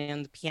shaking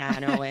in the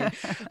piano and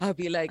I'll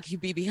be like,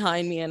 he'd be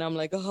behind me and I'm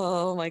like,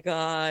 oh my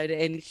God.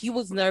 And he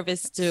was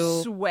nervous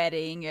too.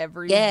 Sweating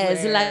everywhere.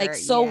 Yes, like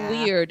so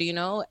weird,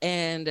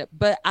 and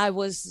but I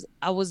was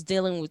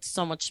dealing with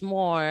so much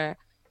more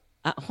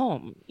at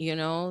home,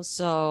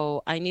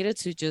 so I needed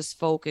to just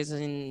focus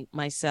on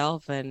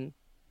myself, and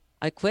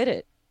I quit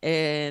it.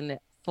 And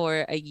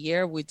for a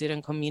year we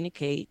didn't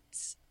communicate,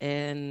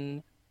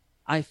 and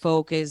I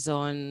focused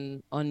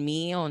on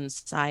me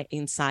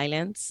in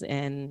silence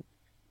and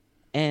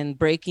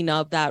breaking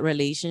up that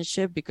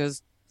relationship,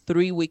 because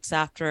 3 weeks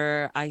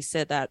after I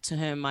said that to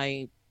him,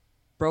 I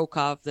broke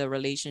off the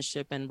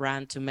relationship and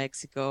ran to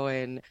Mexico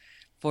and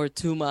for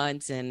 2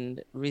 months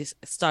and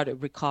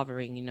started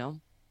recovering.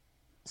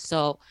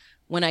 So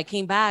when I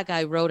came back,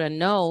 I wrote a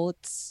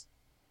note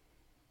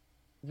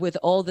with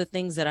all the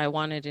things that I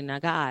wanted in a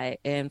guy.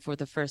 And for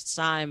the first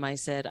time, I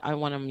said, I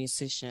want a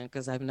musician,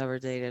 because I've never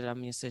dated a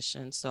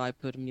musician. So I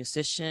put a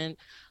musician.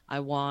 I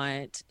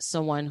want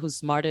someone who's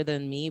smarter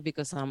than me,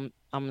 because I'm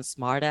a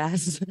smart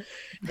ass.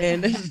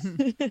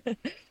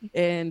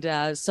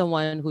 and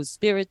someone who's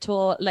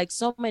spiritual, like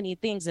so many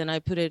things. And I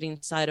put it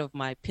inside of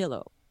my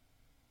pillow.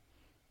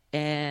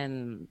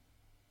 And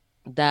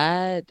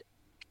that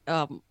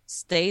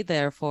stayed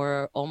there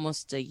for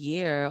almost a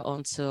year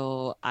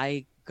until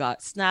I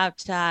got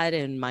Snapchat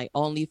and my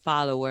only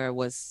follower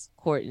was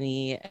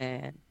Courtney,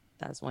 and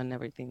that's when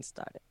everything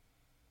started.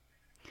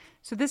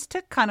 So this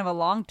took kind of a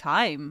long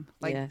time.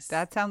 Like yes.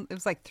 It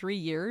was like 3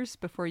 years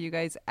before you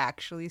guys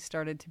actually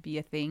started to be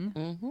a thing.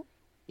 Mm-hmm.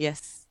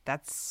 Yes.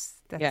 That's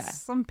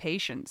some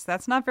patience.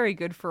 That's not very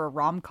good for a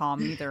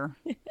rom-com either.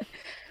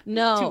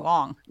 No. Too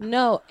long.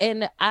 No.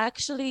 And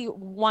actually,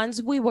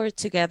 once we were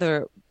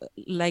together,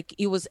 like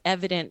it was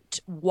evident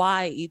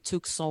why it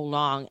took so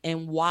long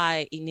and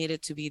why it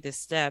needed to be the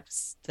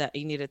steps that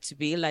it needed to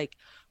be. Like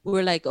we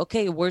were like,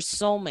 okay, we're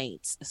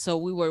soulmates, so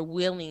we were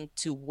willing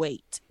to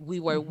wait, we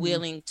were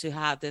willing to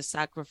have the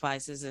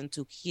sacrifices and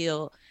to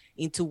heal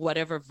into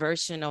whatever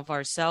version of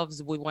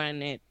ourselves we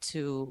wanted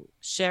to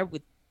share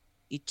with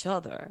each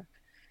other,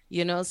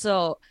 you know.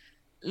 So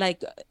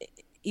like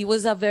it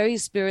was a very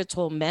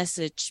spiritual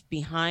message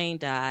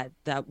behind that,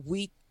 that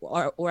we,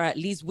 or at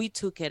least we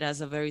took it as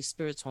a very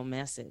spiritual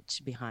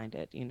message behind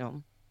it, you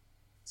know.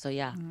 So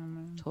yeah,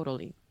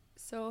 totally.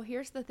 So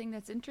here's the thing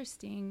that's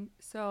interesting.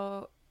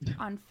 So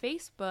on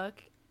Facebook,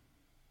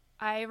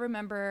 I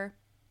remember,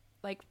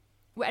 like,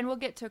 and we'll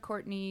get to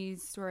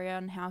Courtney's story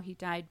on how he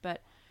died,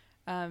 but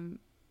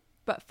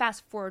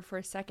fast forward for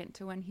a second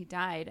to when he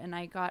died, and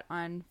I got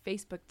on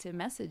Facebook to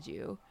message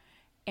you,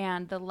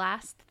 and the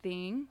last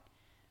thing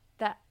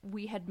that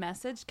we had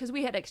messaged, because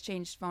we had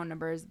exchanged phone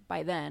numbers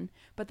by then,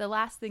 but the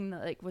last thing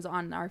that like was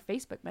on our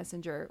Facebook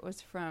Messenger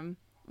was from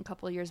a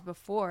couple of years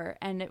before,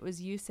 and it was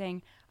you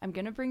saying, I'm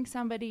gonna bring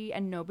somebody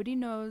and nobody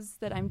knows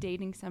that I'm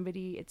dating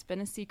somebody, it's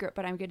been a secret,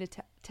 but I'm gonna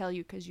tell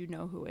you because you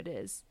know who it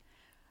is,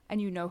 and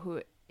you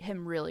know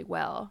him really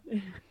well.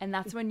 And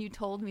that's when you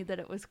told me that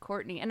it was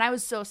Courtney, and I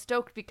was so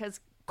stoked because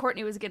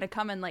Courtney was gonna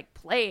come and like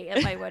play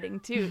at my wedding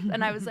too.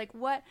 And I was like,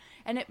 what?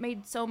 And it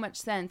made so much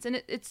sense.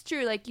 And it's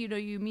true, like, you know,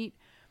 you meet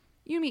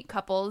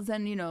couples,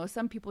 and you know,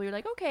 some people you're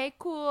like, okay,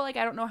 cool, like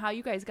I don't know how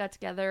you guys got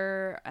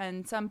together,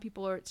 and some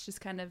people are, it's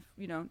just kind of,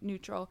 you know,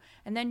 neutral,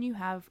 and then you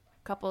have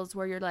couples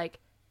where you're like,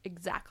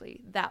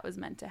 exactly, that was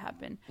meant to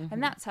happen.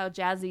 And that's how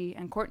Jazzy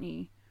and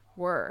Courtney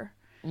were.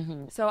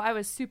 So I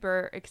was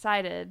super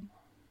excited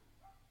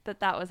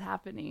that was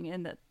happening,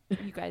 and that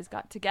you guys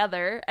got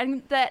together,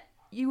 and that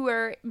you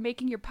were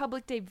making your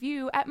public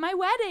debut at my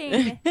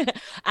wedding.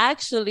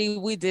 Actually,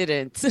 we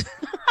didn't.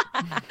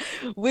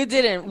 We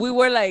didn't. We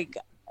were like,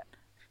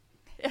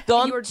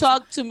 don't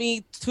talk to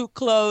me too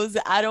close.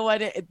 I don't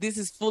want to. This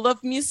is full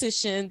of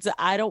musicians.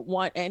 I don't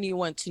want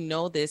anyone to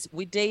know this.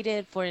 We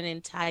dated for an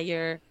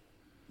entire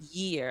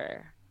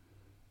year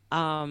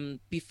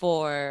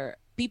before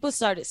people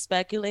started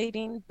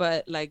speculating,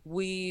 but like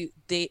we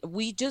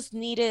just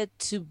needed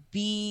to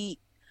be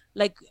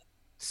like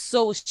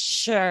so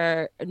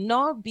sure,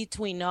 not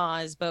between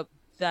us, but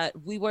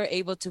that we were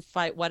able to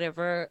fight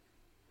whatever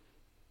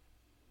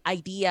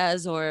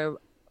ideas or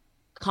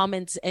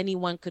comments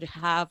anyone could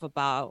have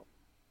about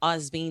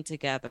us being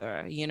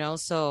together, you know.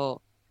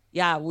 So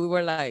yeah, we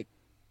were like,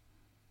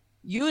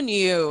 you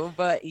knew,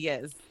 but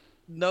yes,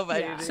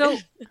 nobody did. So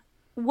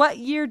what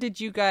year did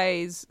you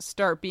guys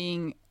start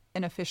being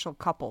an official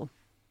couple?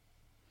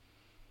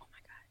 Oh my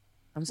God,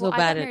 I'm so bad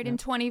I at got married in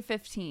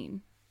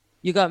 2015.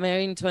 You got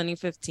married in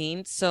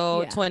 2015,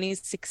 so Yeah.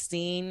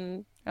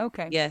 2016.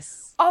 Okay.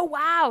 Yes. Oh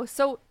wow.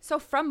 So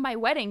from my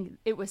wedding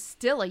it was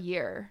still a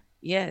year.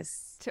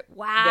 Yes.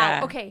 Wow.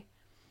 Yeah. Okay.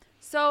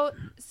 So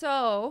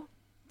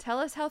tell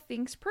us how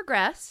things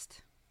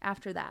progressed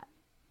after that.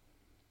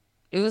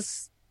 It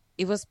was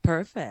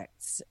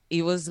perfect.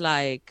 It was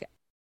like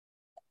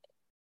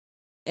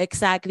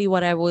exactly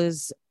what I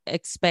was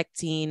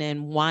expecting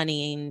and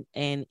wanting,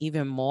 and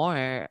even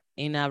more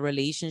in a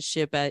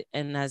relationship,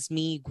 and as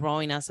me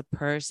growing as a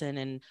person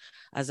and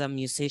as a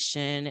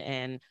musician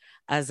and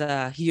as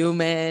a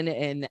human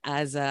and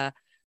as a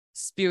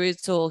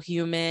spiritual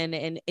human,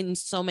 and in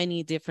so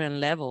many different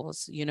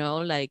levels, you know.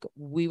 Like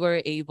we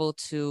were able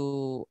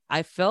to,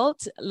 I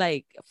felt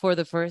like for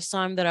the first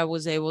time that I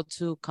was able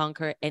to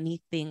conquer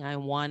anything I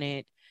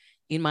wanted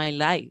in my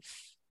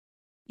life,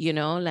 you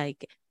know.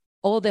 Like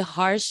all the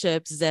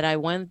hardships that I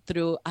went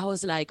through, I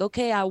was like,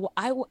 okay, I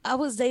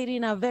was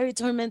dating a very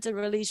tormented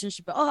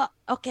relationship. Oh,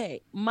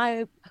 okay,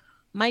 my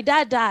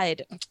dad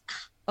died.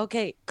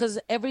 Okay, because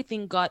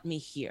everything got me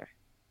here.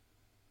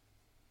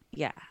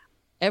 Yeah,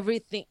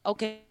 everything.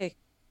 Okay,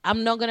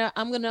 I'm not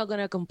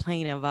gonna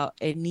complain about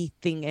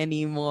anything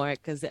anymore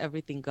because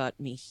everything got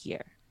me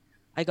here.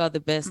 I got the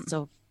best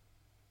of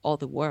all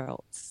the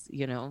worlds,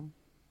 you know.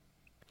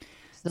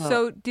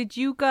 So did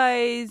you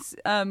guys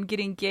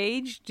get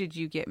engaged? Did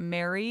you get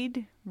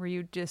married? Were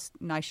you just,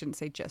 no, I shouldn't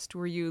say just,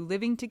 were you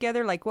living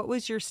together? Like, what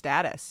was your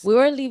status? We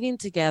were living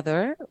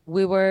together.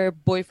 We were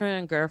boyfriend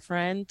and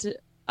girlfriend.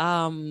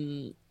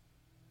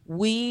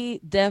 We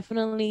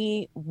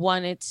definitely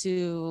wanted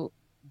to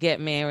get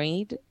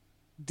married.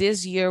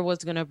 This year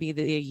was going to be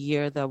the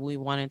year that we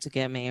wanted to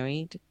get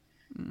married.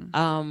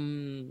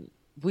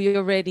 We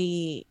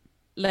already,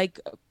 like,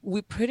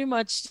 we pretty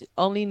much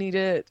only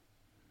needed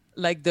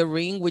like the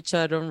ring, which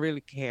I don't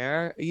really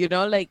care, you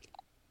know. Like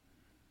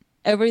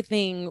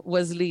everything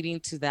was leading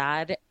to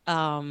that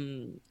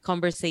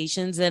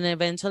conversations, and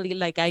eventually,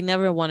 like, I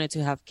never wanted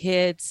to have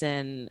kids,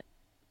 and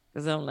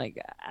because I'm like,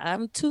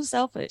 I'm too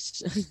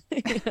selfish.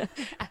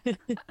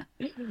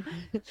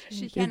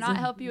 She cannot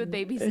help you with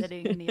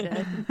babysitting,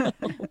 Anita.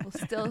 We'll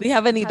still Do you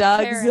have any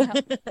dogs?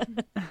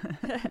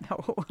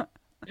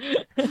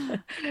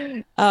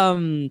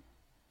 No.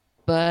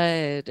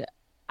 But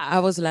I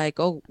was like,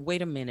 oh,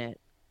 wait a minute.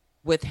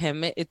 with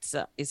him, it's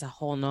a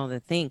whole nother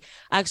thing.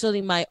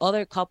 Actually, my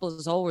other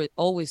couples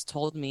always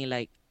told me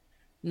like,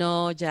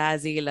 no,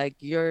 Jazzy, like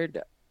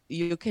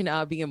you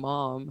cannot be a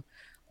mom,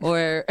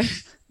 or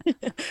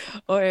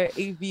or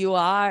if you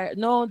are,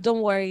 no,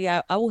 don't worry,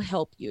 I will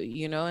help you,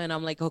 And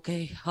I'm like,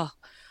 okay,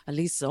 at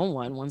least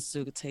someone wants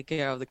to take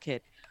care of the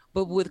kid.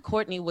 But with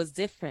Courtney was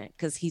different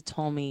because he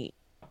told me,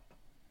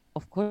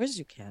 of course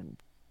you can.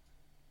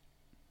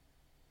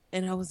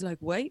 And I was like,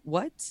 wait,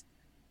 what?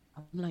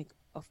 I'm like,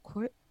 of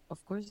course,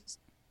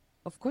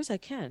 of course I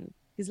can.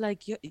 He's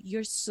like,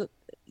 you're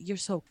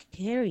so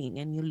caring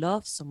and you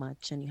love so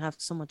much and you have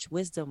so much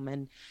wisdom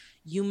and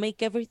you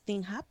make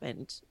everything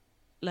happen.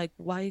 Like,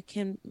 why you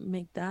can't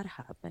make that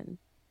happen?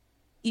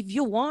 If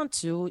you want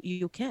to,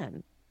 you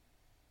can.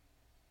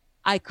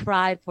 I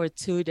cried for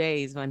 2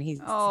 days when he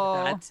said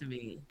that to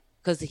me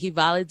because he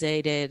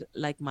validated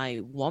like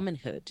my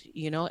womanhood,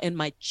 and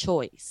my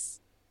choice.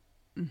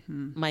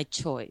 My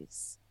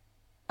choice.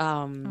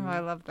 I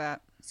love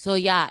that. So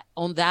yeah,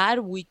 on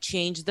that we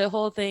changed the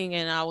whole thing,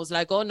 and I was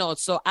like, oh no,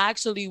 so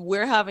actually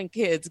we're having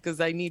kids because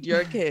I need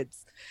your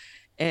kids.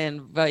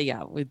 But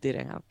yeah, we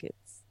didn't have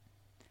kids.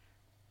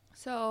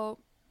 So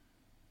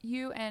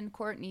you and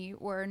Courtney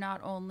were not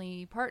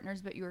only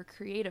partners, but you were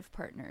creative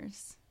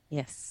partners.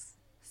 Yes.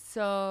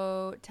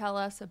 So tell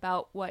us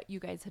about what you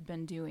guys have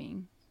been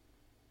doing.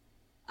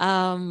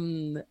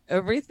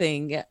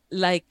 Everything.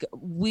 Like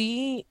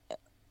when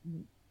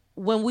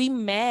we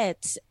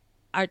met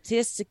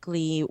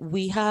artistically,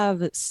 we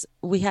had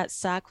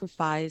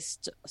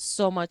sacrificed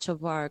so much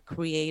of our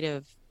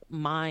creative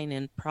mind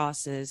and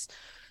process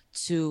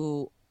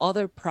to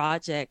other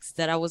projects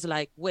that I was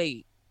like,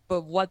 wait,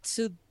 but what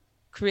two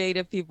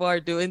creative people are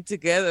doing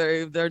together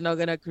if they're not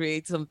gonna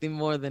create something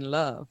more than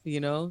love,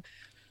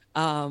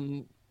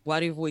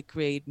 what if we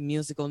create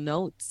musical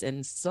notes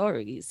and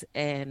stories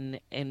and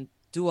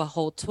do a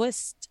whole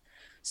twist?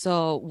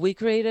 So we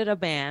created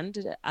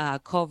a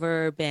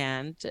cover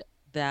band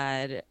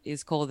that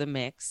is called The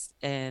Mix,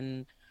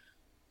 and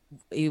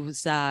it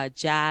was a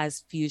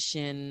jazz,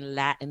 fusion,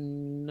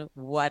 Latin,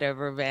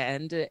 whatever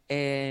band.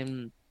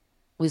 And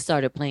we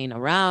started playing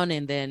around,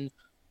 and then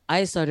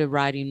I started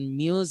writing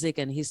music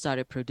and he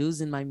started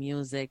producing my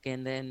music.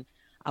 And then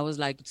I was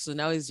like, so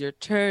now it's your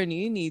turn.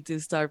 You need to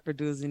start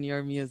producing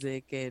your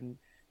music. And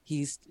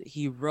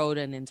he wrote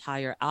an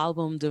entire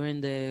album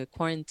during the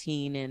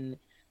quarantine,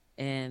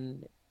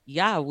 and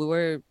yeah, we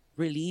were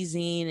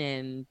releasing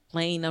and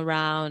playing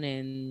around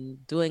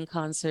and doing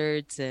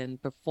concerts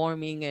and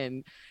performing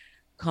and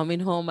coming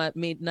home at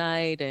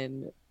midnight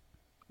and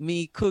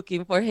me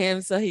cooking for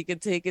him so he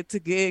could take it to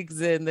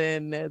gigs. And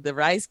then the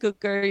rice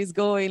cooker is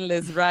going,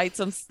 let's write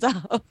some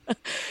stuff.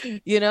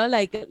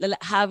 Like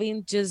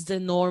having just the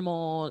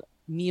normal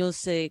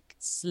music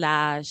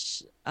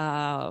slash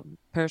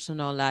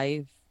personal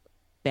life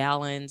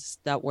balance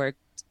that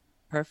worked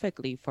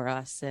perfectly for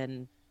us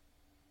and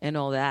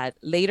all that.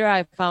 Later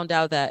I found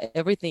out that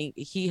everything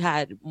he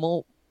had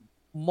more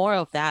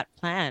of that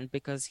planned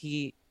because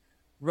he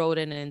wrote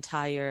an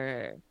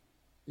entire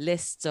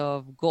list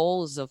of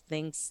goals of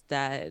things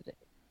that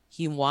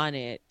he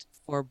wanted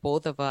for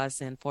both of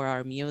us and for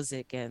our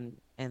music and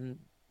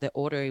the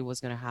order it was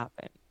going to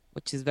happen,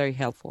 which is very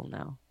helpful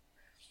now.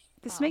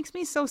 This makes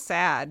me so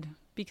sad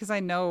because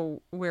I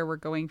know where we're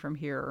going from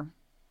here.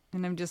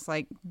 And I'm just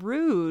like,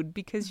 rude,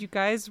 because you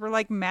guys were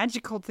like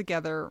magical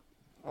together.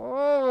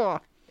 Oh,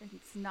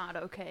 it's not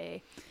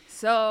okay.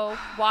 So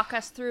walk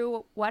us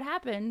through what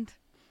happened.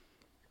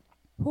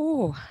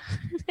 Oh,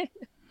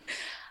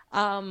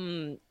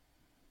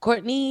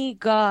 Courtney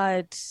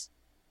got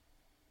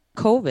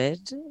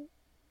COVID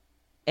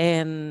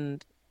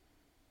and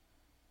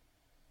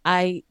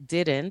I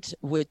didn't,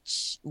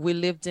 which we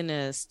lived in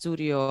a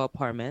studio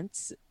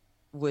apartment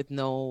with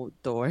no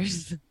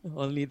doors,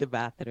 only the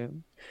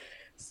bathroom.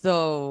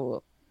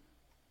 So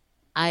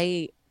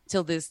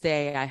till this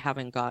day, I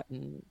haven't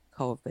gotten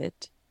COVID.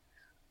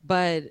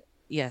 But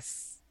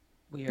yes,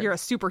 you're a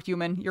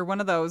superhuman. You're one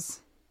of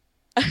those.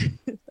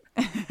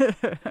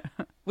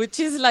 Which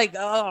is like,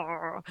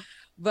 oh,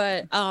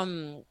 but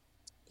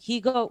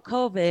he got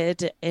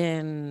COVID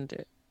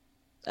and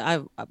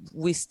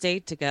we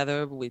stayed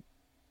together. We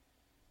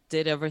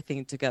did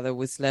everything together.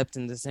 We slept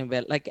in the same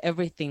bed. Like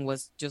everything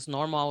was just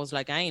normal. I was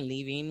like, I ain't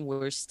leaving.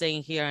 We're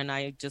staying here and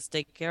I just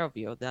take care of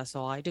you. That's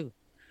all I do.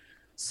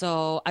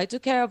 So I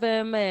took care of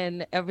him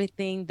and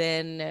everything.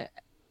 Then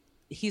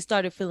he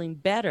started feeling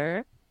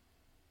better.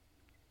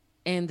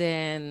 And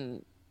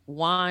then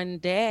one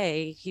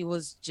day he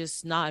was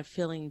just not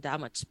feeling that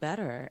much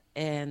better.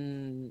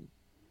 And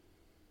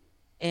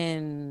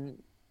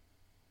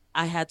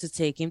I had to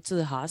take him to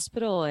the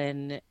hospital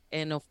and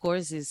of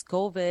course it's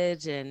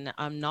COVID and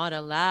I'm not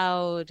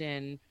allowed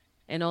and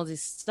all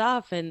this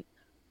stuff. And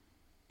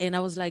I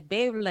was like,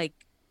 babe, like,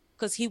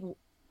 cause he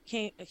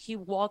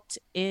walked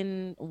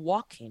in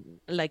walking,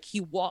 like he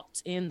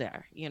walked in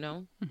there,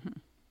 Mm-hmm.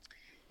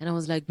 And I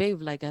was like,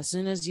 babe, like as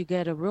soon as you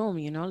get a room,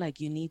 like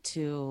you need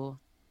to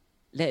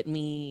let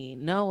me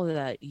know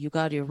that you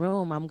got your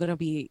room. I'm going to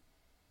be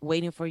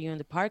waiting for you in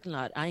the parking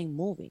lot. I ain't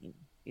moving,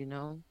 you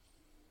know?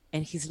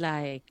 And he's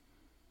like,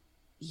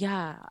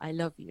 yeah, I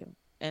love you.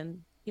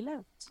 And he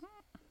left.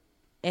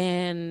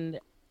 And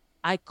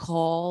I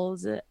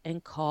called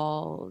and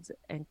called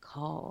and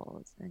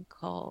called and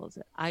called.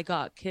 I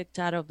got kicked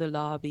out of the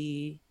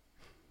lobby.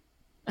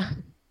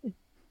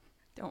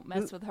 Don't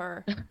mess with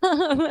her.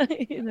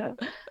 You know,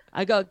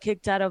 I got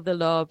kicked out of the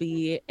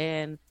lobby,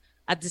 and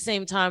at the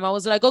same time I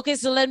was like, okay,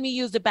 so let me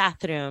use the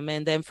bathroom.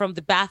 And then from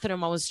the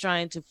bathroom I was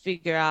trying to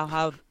figure out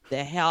how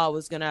the hell I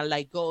was gonna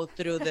like go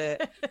through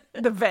the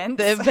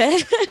vents. the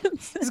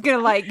vents. It's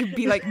gonna like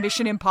be like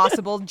Mission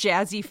Impossible.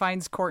 Jazzy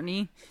finds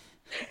Courtney.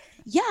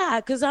 Yeah,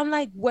 because I'm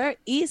like, where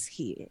is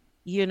he?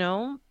 You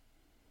know?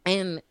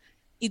 And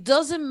it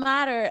doesn't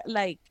matter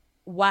like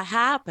what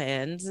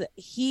happens.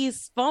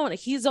 His phone,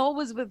 he's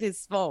always with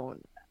his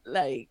phone.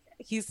 Like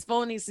his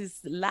phone is his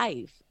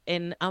life.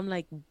 And I'm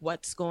like,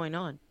 what's going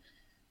on?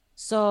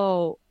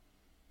 So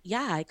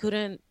yeah, I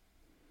couldn't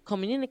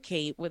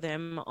communicate with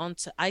him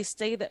until I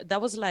stayed.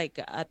 That was like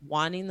at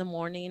 1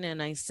 a.m,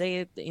 and I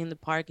stayed in the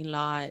parking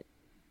lot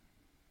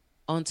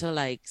until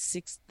like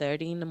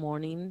 6:30 in the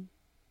morning.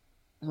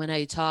 When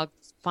I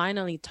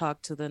finally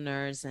talked to the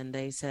nurse, and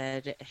they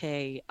said,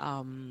 hey,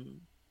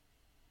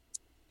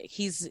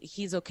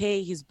 he's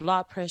okay. His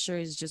blood pressure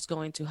is just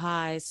going too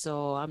high.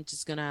 So I'm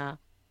just gonna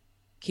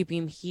keep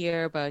him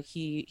here, but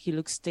he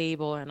looks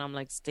stable. And I'm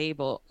like,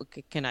 stable?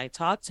 Okay, can I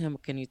talk to him?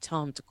 Can you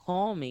tell him to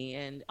call me?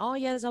 And, oh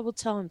yes, I will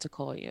tell him to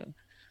call you.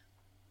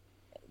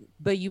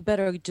 But you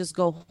better just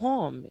go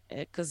home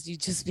because you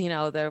just been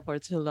out there for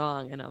too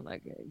long. And I'm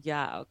like,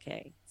 yeah,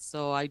 okay.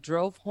 So I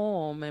drove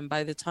home, and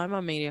by the time I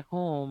made it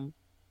home,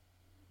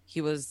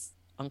 he was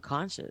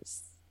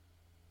unconscious.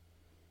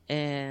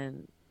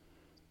 And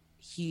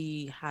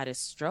he had a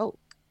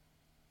stroke.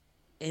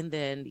 And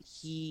then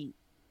he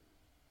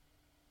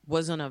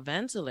was on a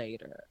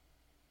ventilator.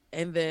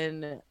 And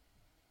then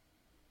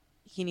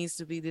he needs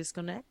to be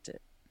disconnected.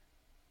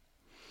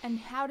 And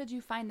how did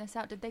you find this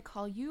out? Did they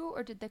call you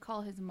or did they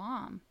call his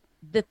mom?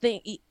 The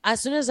thing,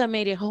 as soon as I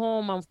made it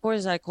home, of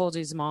course, I called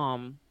his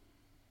mom.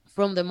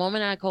 From the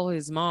moment I called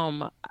his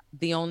mom,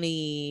 the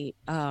only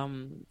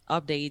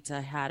updates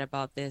I had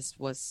about this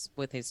was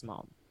with his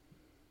mom.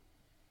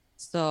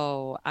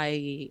 So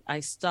I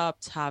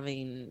stopped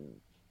having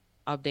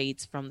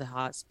updates from the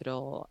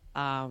hospital.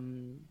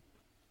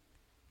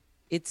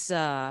 It's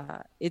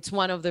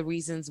one of the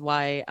reasons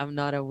why I'm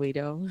not a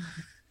widow.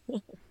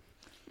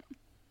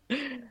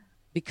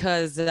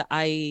 Because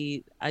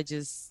I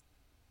just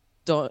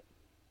don't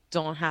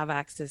have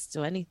access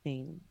to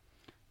anything.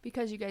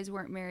 Because you guys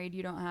weren't married,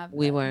 you don't have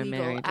We weren't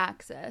legal married.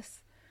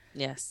 access.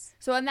 Yes.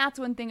 So, and that's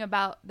one thing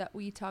about that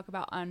we talk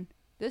about on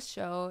this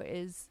show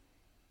is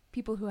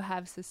people who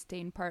have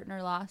sustained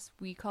partner loss.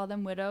 We call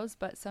them widows,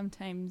 but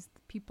sometimes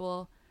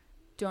people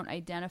don't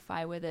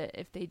identify with it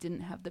if they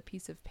didn't have the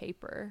piece of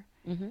paper.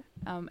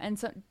 Mm-hmm. And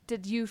so,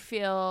 did you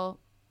feel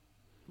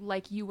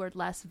like you were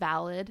less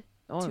valid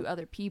to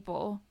other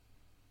people?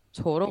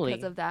 Totally.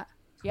 Because of that?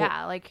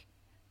 Yeah, like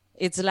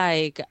it's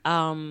like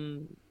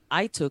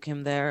I took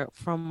him there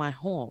from my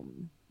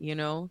home, you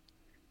know.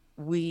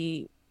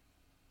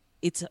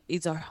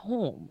 It's our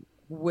home.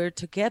 We're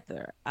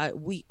together.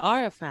 We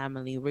are a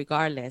family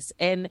regardless.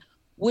 And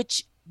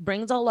which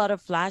brings a lot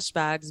of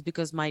flashbacks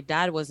because my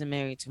dad wasn't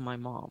married to my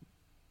mom.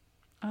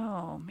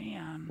 Oh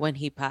man. When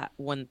he passed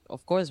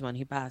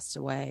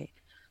away.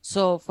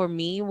 So for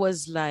me it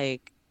was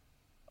like,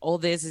 oh,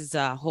 this is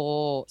a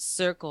whole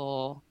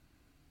circle,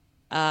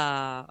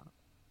 karmatic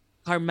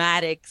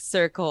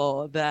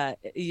circle that,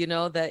 you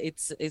know, that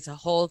it's a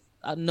whole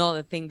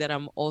another thing that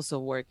I'm also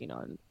working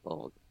on.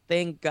 Oh,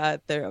 thank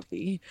God,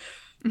 therapy.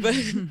 But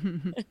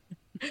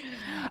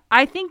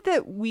I think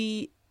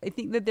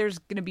that there's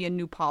going to be a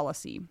new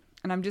policy,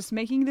 and I'm just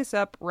making this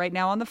up right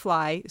now on the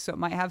fly, so it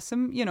might have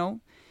some, you know,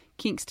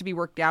 kinks to be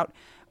worked out.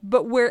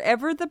 But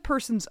wherever the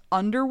person's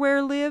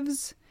underwear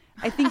lives,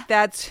 I think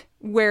that's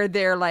where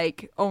their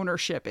like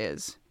ownership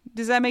is.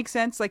 Does that make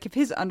sense? Like if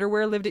his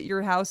underwear lived at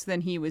your house,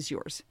 then he was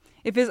yours.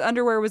 If his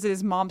underwear was at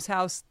his mom's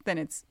house, then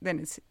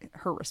it's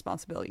her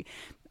responsibility.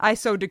 I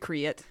so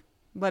decree it.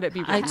 Let it be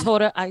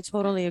written. I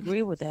totally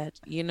agree with that,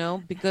 you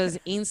know, because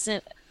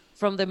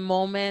from the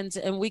moment,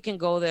 and we can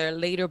go there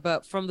later,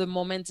 but from the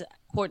moment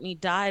Courtney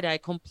died, I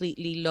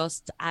completely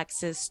lost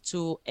access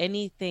to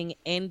anything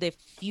in the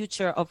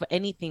future of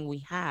anything we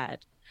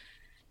had,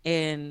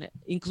 and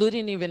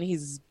including even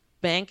his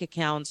bank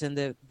accounts and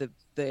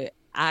the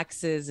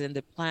access and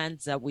the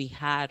plans that we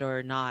had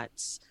or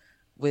not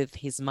with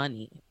his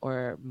money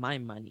or my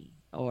money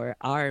or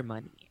our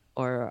money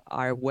or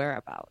our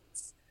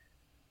whereabouts.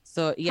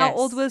 So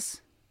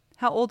yes.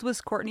 How old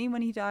was Courtney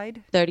when he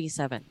died?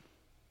 37.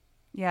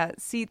 Yeah,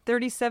 see,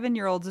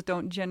 37-year-olds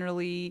don't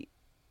generally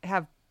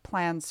have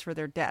plans for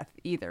their death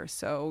either.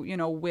 So, you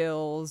know,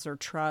 wills or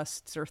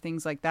trusts or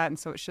things like that. And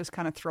so it's just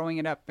kind of throwing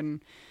it up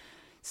and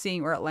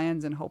seeing where it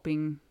lands and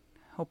hoping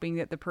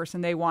that the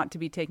person they want to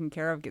be taken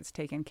care of gets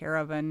taken care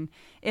of. And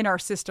in our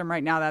system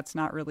right now, that's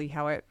not really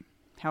how it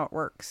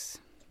works.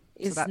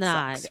 It's that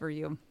not. sucks for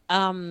you.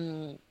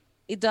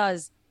 It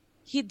does.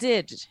 He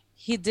did.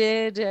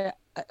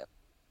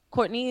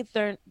 Courtney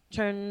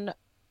turned.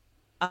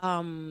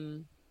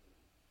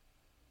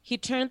 He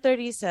turned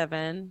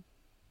 37.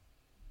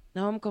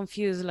 Now I'm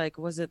confused. Like,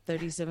 was it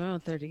 37 or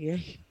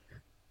 38?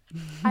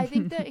 I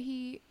think that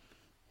he.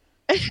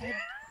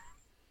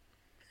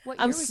 What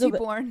year I'm was so he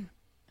born?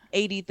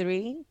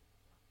 83.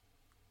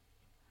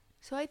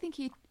 So I think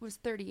he was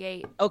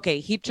 38. Okay,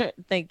 he turned.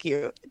 Thank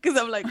you. Because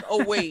I'm like,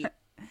 oh wait.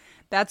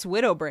 That's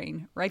widow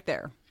brain right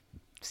there.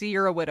 See,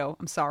 you're a widow.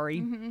 I'm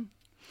sorry.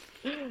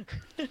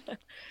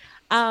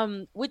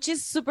 Which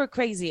is super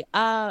crazy.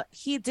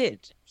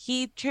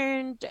 He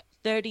turned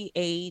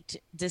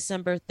 38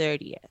 December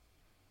 30th.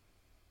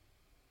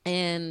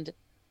 And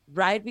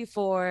right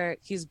before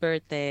his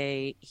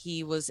birthday,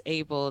 he was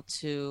able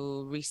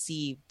to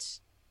receive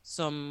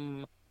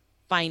some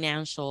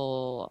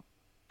financial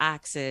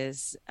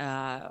access,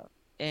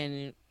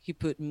 and he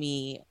put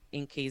me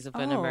in case of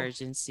an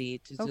emergency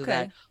to do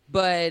that.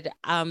 But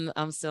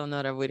I'm still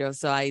not a widow,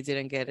 so I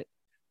didn't get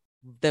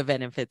the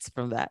benefits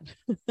from that.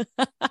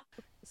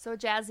 So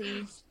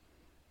Jazzy,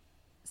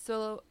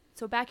 so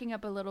backing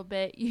up a little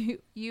bit,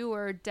 you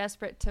were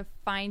desperate to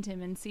find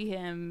him and see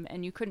him,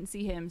 and you couldn't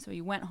see him, so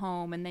you went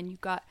home, and then you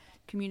got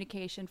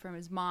communication from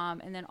his mom,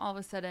 and then all of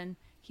a sudden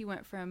he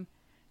went from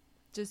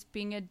just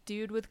being a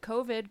dude with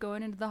COVID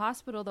going into the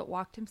hospital that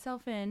walked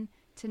himself in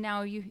to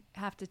now you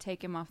have to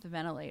take him off the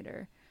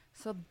ventilator.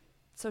 So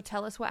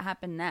tell us what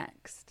happened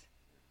next.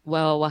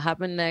 Well, what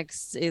happened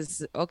next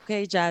is,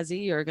 okay,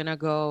 Jazzy, you're gonna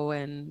go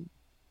and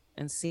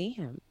see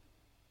him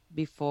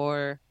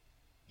before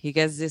he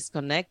gets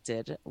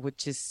disconnected,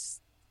 which is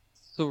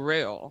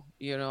surreal,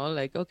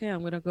 like, okay,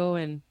 I'm gonna go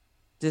and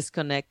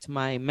disconnect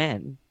my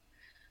men.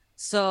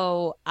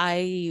 So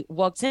I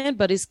walked in,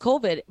 but it's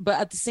COVID. But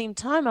at the same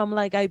time, I'm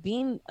like, I've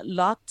been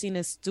locked in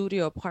a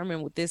studio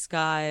apartment with this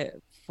guy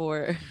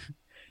for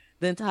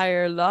the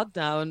entire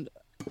lockdown,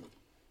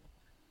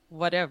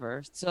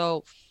 whatever.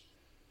 So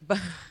but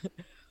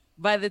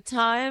by the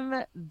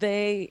time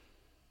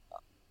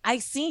I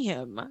see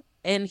him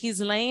and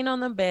he's laying on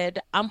the bed,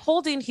 I'm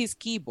holding his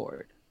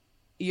keyboard,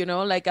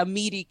 like a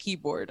MIDI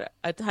keyboard,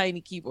 a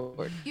tiny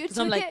keyboard. You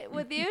took it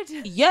with you?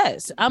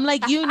 Yes. I'm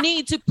like, you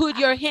need to put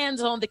your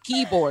hands on the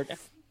keyboard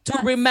to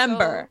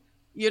remember,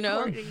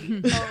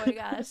 Courtney. Oh my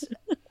gosh.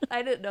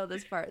 I didn't know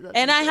this part.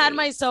 And I had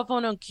my cell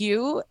phone on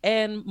cue,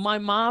 and my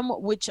mom,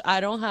 which I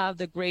don't have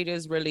the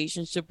greatest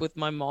relationship with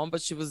my mom,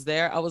 but she was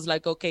there. I was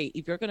like, okay,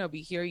 if you're going to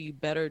be here, you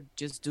better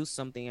just do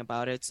something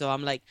about it. So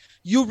I'm like,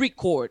 you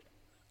record.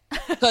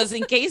 Because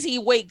in case he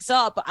wakes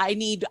up, I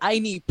need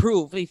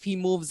proof if he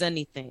moves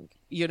anything,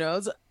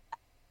 So,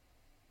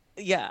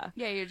 yeah.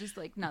 Yeah, you're just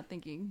like not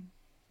thinking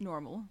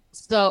normal.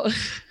 So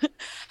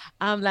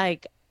I'm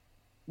like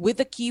with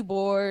the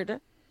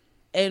keyboard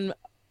and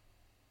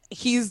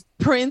his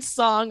Prince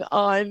song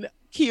on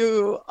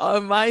cue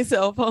on my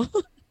cell phone,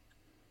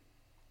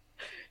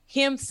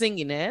 him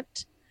singing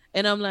it,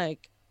 and I'm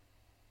like,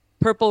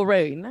 Purple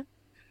Rain,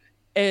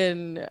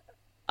 and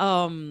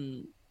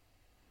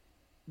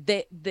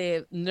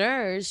the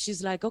nurse,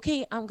 she's like,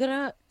 okay, I'm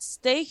gonna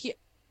stay here.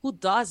 Who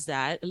does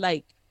that?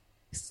 Like,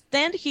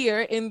 stand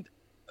here and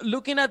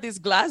looking at this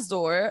glass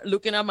door,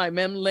 looking at my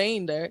mem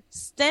laying there.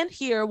 Stand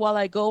here while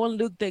I go and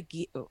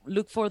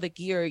look for the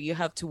gear you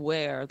have to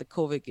wear, the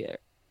COVID gear.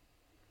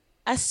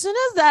 As soon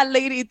as that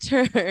lady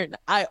turned,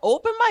 I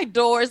open my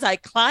doors, I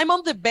climb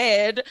on the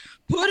bed,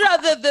 put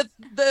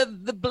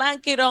the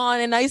blanket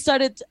on, and I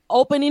started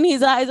opening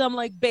his eyes. I'm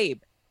like,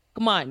 babe,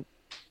 come on,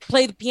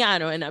 play the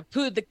piano. And I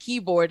put the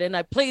keyboard and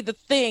I played the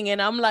thing,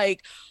 and I'm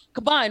like,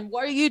 come on,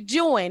 what are you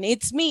doing?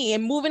 It's me.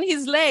 And moving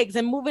his legs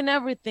and moving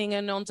everything,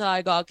 and until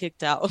I got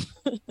kicked out.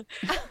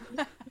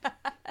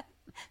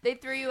 They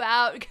threw you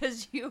out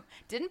because you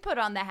didn't put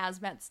on the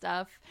hazmat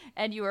stuff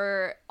and you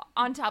were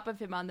on top of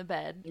him on the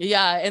bed.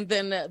 Yeah, and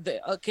then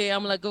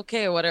I'm like,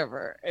 okay,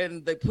 whatever.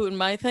 And they put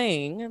my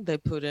thing, they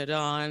put it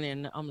on,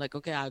 and I'm like,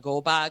 okay, I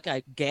go back,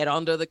 I get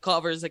under the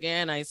covers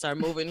again, I start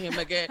moving him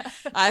again.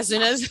 As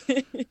soon as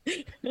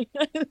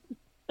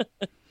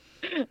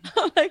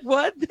I'm like,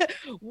 what? This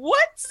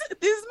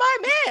is my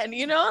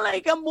man,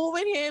 like I'm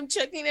moving him,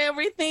 checking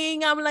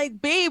everything. I'm like,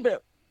 babe,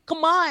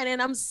 come on.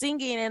 And I'm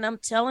singing and I'm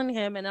telling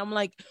him, and I'm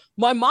like,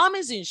 my mom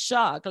is in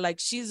shock. Like,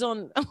 she's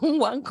on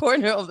one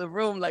corner of the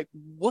room, like,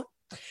 what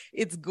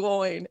is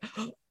going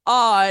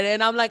on?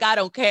 And I'm like, I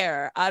don't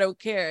care.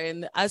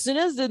 And as soon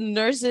as the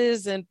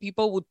nurses and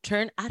people would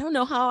turn, I don't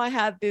know how I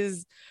had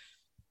this,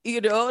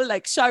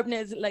 like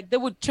sharpness, like they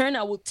would turn,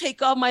 I would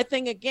take off my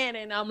thing again,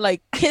 and I'm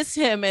like, kiss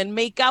him and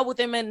make out with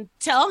him and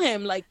tell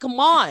him, like, come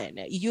on,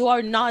 you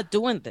are not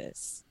doing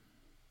this.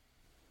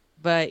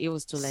 But it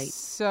was too late.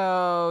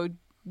 So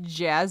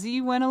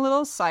Jazzy went a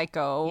little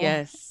psycho.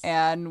 Yes.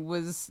 And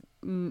was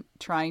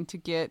trying to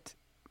get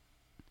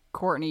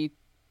Courtney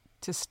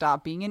to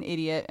stop being an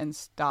idiot and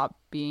stop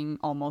being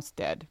almost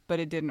dead, but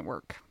it didn't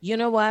work. You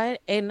know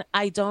what? And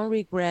I don't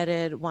regret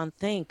it one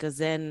thing, because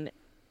then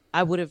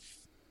I would have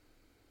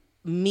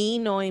me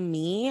knowing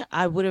me,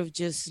 I would have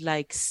just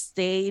like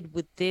stayed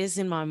with this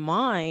in my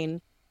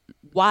mind,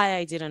 why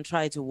I didn't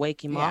try to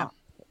wake him Yeah. up,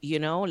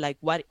 like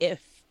what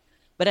if?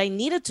 But I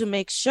needed to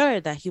make sure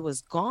that he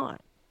was gone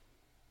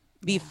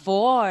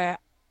before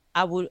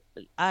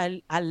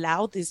I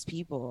allow these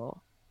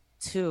people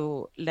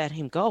to let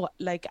him go.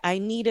 Like I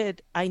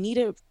needed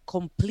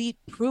complete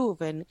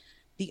proof, and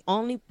the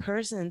only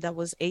person that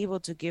was able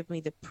to give me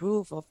the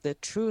proof of the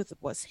truth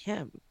was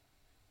him.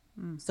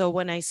 So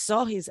when I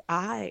saw his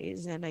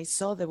eyes and I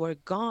saw they were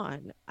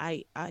gone,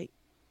 I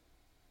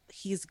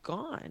he's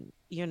gone,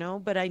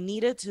 but I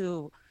needed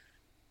to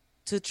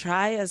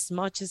try as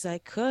much as I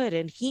could,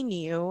 and he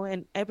knew,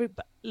 and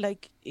everybody,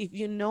 like, if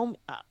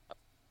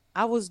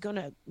I was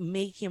gonna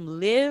make him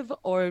live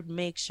or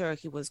make sure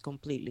he was If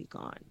completely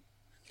gone.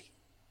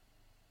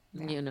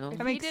 That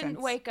he makes didn't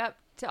sense. wake up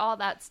to all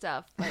that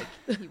stuff, like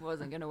he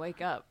wasn't gonna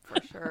wake up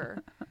for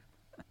sure.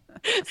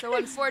 So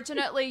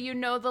unfortunately,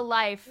 the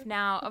life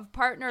now of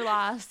partner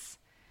loss.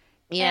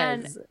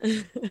 Yes.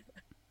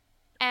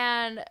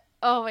 And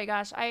oh my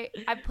gosh, I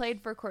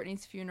played for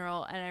Courtney's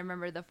funeral, and I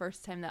remember the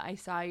first time that I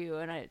saw you,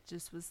 and I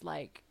just was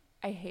like,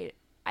 I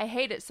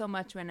hate it so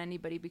much when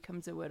anybody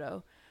becomes a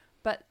widow,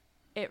 but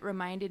it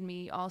reminded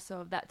me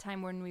also of that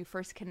time when we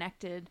first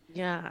connected.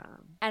 Yeah.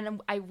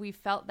 And we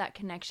felt that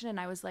connection,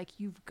 and I was like,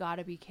 you've got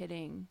to be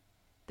kidding.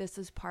 This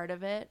is part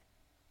of it.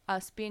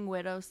 Us being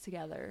widows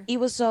together. It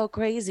was so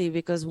crazy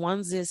because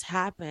once this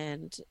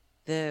happened,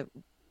 I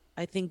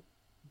think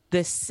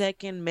the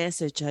second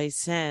message I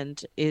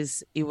sent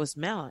it was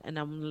Mel, and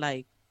I'm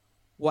like,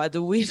 what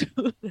do we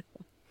do?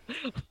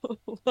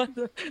 what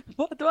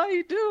do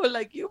I do?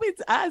 Like, you've been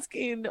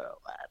asking,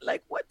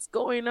 like, what's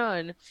going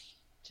on?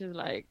 She's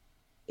like,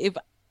 if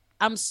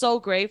I'm so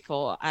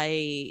grateful.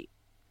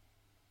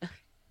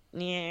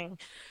 Yeah.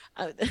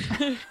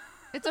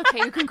 It's okay.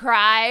 You can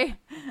cry.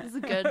 This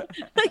is good.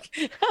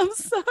 Like, I'm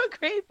so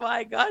grateful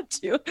I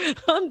got you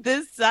on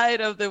this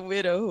side of the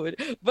widowhood.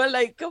 But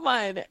like, come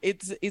on,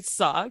 it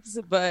sucks.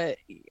 But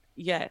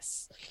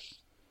yes,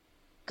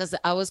 because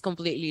I was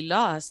completely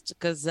lost.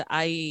 Because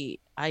I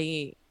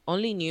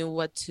only knew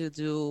what to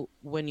do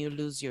when you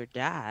lose your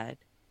dad,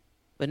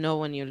 but not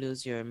when you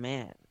lose your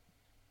man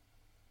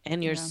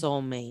and your Yeah.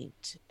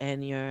 soulmate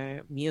and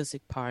your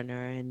music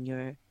partner and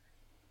your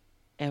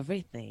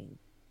everything.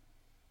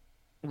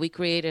 We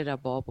created a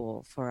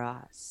bubble for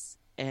us,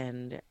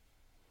 and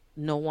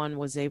no one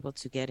was able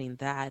to get in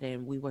that,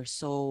 and we were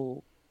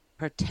so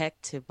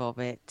protective of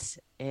it,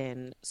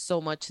 and so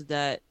much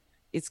that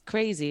it's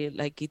crazy.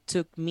 Like, it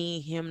took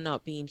him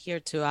not being here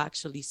to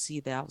actually see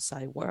the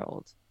outside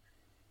world,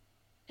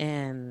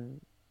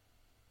 and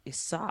it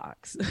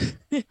sucks.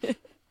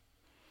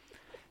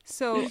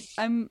 So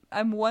I'm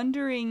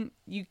wondering,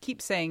 you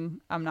keep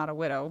saying I'm not a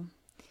widow.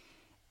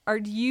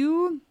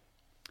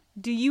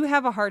 Do you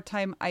have a hard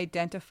time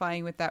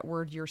identifying with that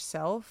word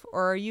yourself,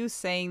 or are you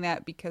saying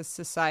that because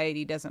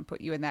society doesn't put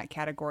you in that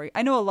category?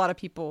 I know a lot of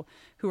people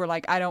who are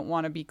like, I don't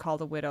want to be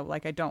called a widow.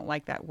 Like, I don't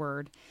like that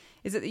word.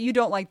 Is it that you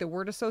don't like the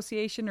word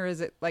association, or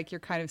is it like you're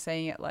kind of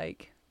saying it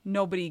like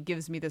nobody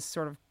gives me this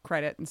sort of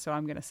credit, and so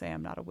I'm going to say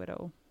I'm not a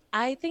widow?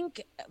 I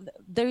think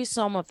there is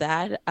some of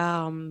that.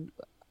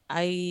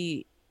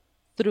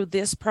 Through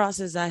this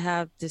process, I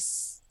have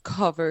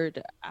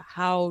discovered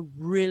how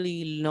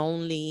really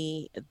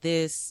lonely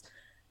this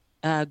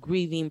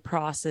grieving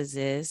process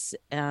is,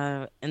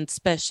 and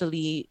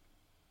especially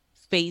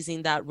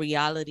facing that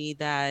reality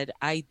that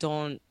I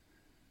don't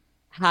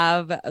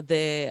have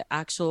the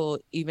actual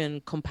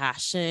even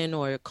compassion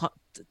or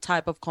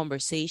type of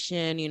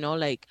conversation,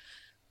 like,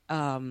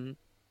 I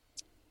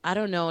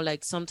don't know,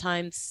 like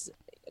sometimes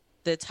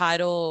the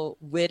title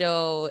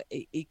widow,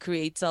 it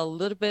creates a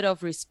little bit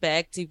of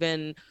respect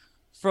even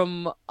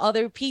from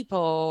other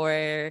people,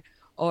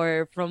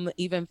 or from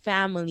even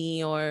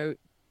family, or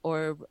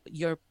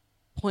your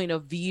point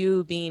of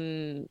view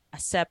being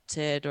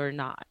accepted or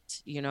not.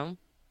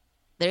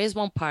 There is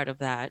one part of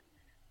that.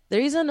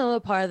 There is another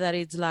part that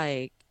it's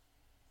like,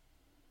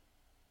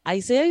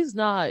 Isaiah is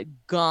not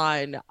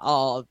gone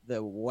all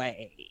the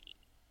way,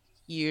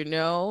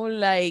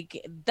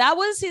 like that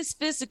was his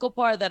physical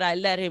part that I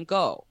let him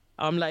go.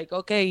 I'm like,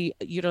 okay,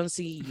 I don't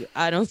see,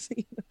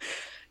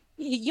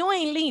 you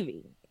ain't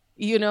leaving,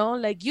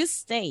 like you're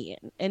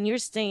staying, and you're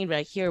staying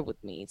right here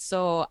with me.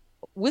 So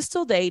we're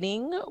still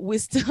dating. We're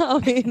still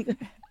having,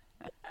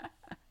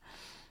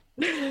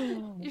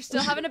 You're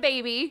still having a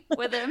baby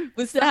with him.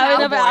 we're still somehow.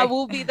 having I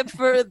will be the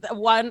first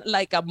one,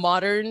 like a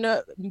modern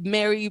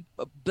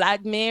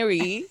Black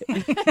Mary.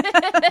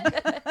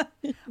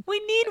 We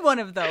need one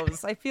of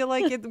those. I feel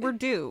like we're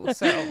due.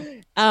 So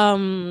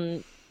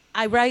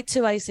I write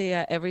to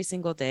Isaiah every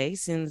single day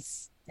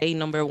since day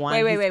number one.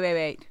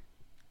 wait.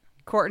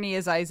 Courtney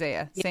is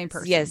Isaiah, same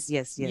person. Yes.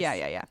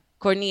 Yeah.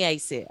 Courtney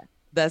Isaiah.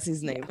 That's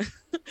his name.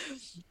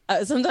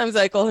 Sometimes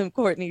I call him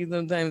Courtney.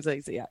 Sometimes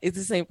Isaiah. It's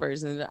the same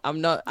person.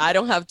 I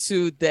don't have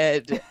two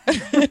dead.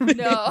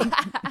 No.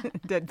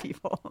 Dead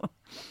people.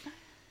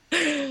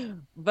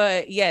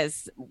 But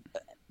yes,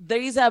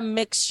 there is a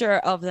mixture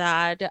of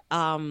that.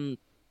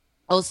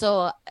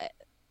 Also,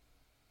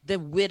 the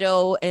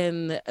widow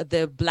and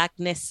the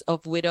blackness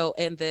of widow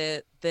and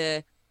the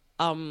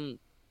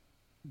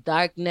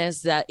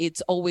darkness that it's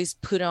always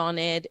put on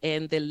it,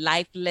 and the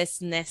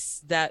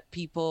lifelessness that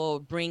people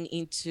bring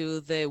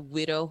into the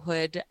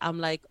widowhood. I'm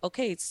like,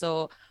 okay,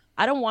 so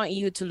I don't want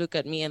you to look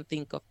at me and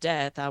think of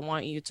death. I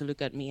want you to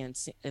look at me and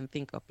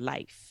think of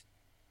life.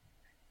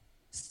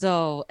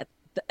 So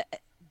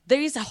there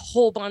is a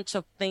whole bunch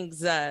of things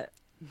that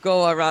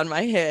go around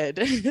my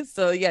head.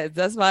 So yeah,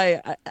 that's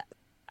why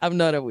I'm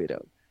not a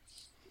widow.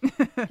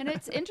 And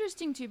it's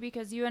interesting too,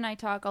 because you and I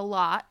talk a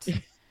lot,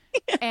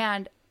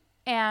 and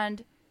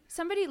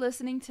somebody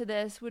listening to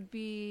this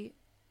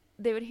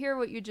they would hear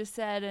what you just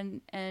said,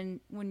 and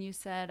when you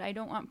said, I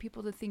don't want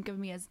people to think of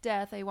me as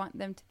death, I want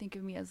them to think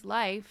of me as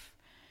life.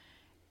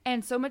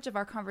 And so much of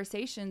our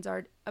conversations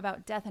are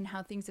about death and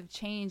how things have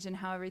changed and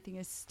how everything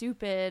is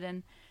stupid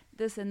and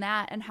this and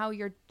that, and how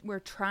we're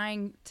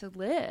trying to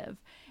live.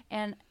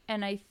 And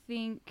I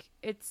think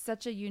it's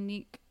such a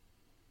unique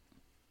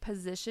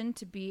position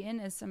to be in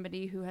as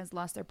somebody who has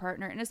lost their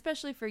partner, and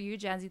especially for you,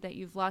 Jazzy, that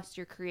you've lost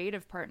your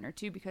creative partner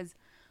too, because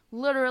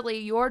literally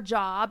your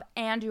job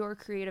and your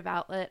creative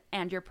outlet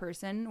and your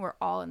person were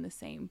all in the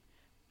same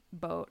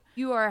boat.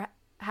 You are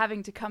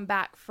having to come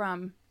back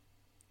from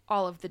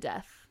all of the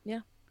death,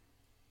 yeah,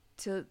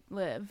 to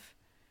live,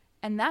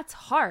 and that's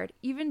hard.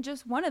 Even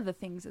just one of the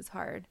things is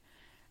hard.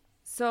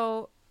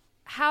 So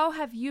how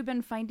have you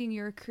been finding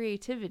your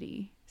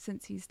creativity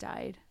since he's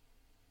died?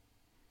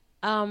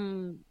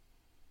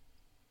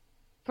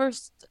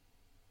 First,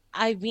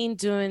 I've been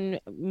doing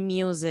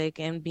music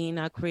and being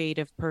a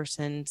creative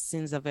person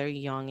since a very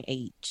young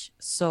age.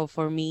 So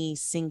for me,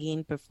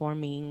 singing,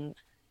 performing,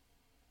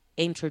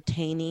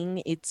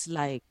 entertaining, it's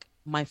like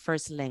my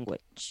first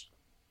language,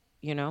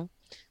 you know?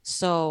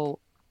 So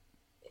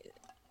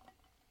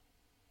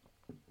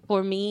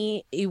for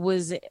me, it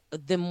was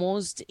the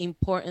most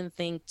important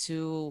thing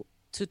to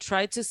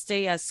try to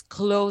stay as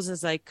close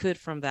as I could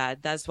from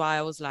that. That's why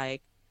I was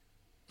like,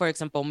 for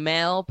example,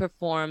 Mel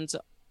performed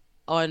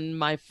on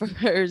my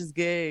first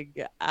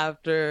gig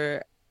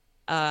after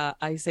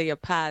Isaiah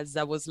passed.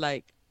 That was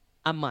like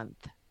a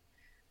month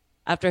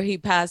after he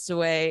passed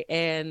away,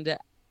 and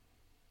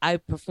I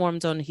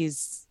performed on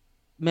his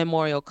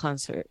memorial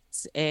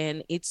concerts,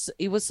 and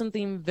it was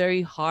something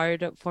very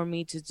hard for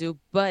me to do,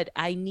 but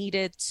I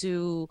needed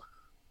to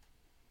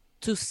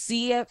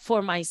see it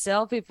for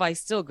myself, if I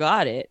still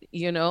got it,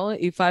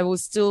 if I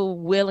was still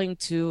willing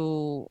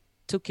to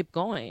keep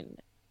going.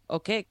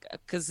 Okay,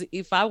 because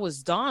if I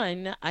was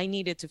done, I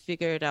needed to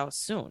figure it out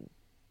soon.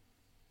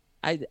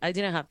 I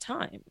didn't have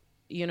time,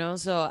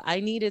 so I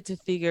needed to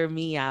figure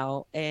me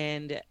out,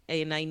 and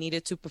I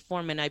needed to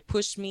perform, and I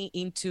pushed me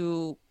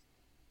into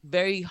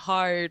very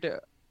hard,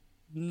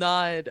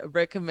 not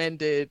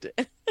recommended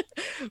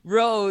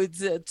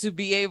roads to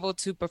be able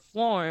to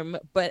perform,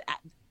 but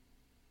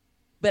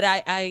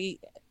I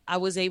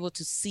was able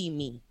to see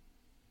me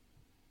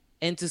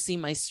and to see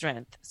my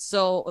strength.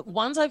 So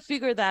once I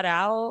figured that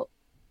out,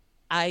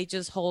 I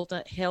just held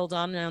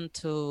on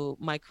to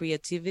my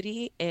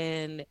creativity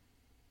and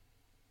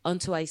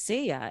onto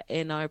Isaiah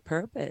and our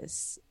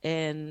purpose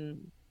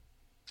and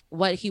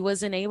what he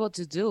wasn't able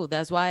to do.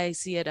 That's why I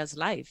see it as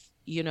life,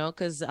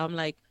 because I'm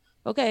like,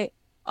 okay,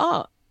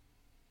 oh,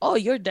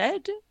 you're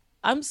dead.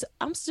 I'm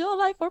still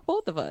alive for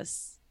both of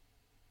us,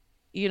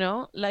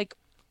 like,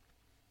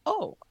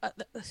 oh,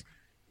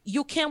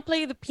 you can't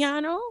play the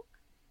piano.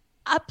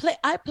 I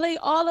play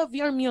all of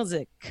your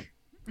music.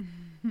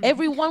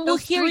 Everyone will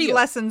hear you. 3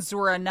 lessons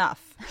were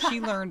enough.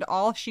 She learned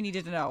all she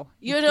needed to know.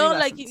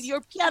 Like your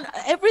piano,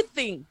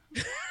 everything.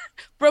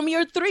 From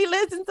your 3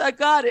 lessons, I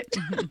got it.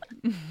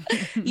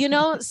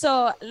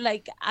 So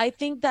like, I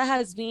think that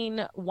has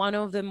been one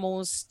of the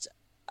most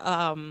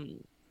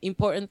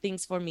important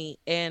things for me,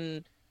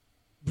 and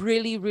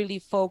really, really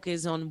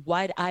focus on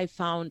what I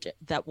found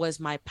that was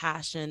my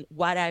passion,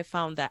 what I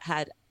found that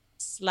had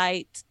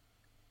slight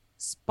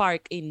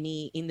spark in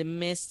me in the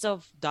midst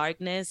of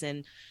darkness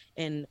and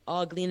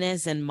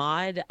ugliness and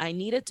mud. I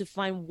needed to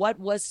find what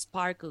was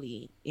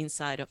sparkly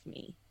inside of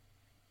me,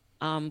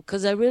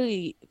 because I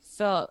really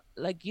felt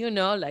like,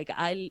 like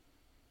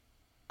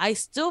I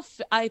still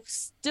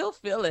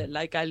feel it,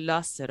 like I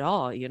lost it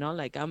all,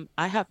 like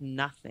I have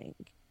nothing,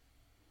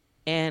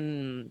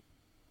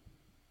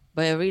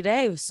 but every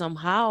day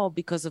somehow,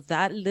 because of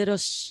that little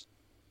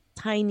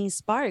tiny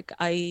spark,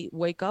 I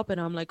wake up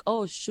and I'm like,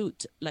 oh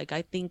shoot, like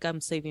I think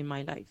I'm saving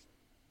my life,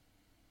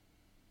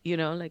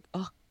 like,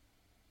 oh,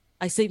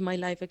 I saved my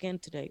life again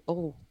today.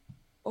 Oh,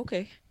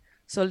 okay.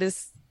 So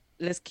let's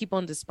keep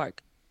on the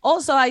spark.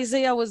 Also,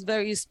 Isaiah was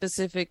very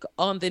specific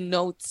on the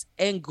notes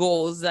and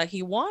goals that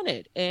he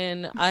wanted,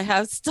 and I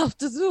have stuff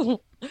to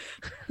do.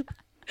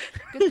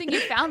 Good thing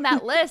you found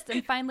that list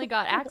and finally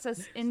got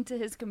access into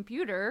his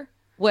computer.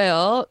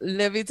 Well,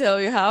 let me tell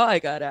you how I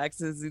got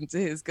access into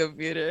his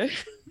computer.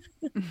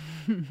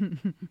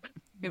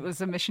 It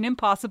was a Mission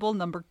Impossible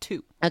number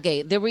 2.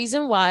 Okay, the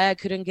reason why I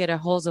couldn't get a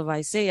hold of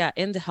Isaiah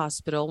in the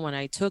hospital when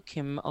I took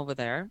him over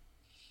there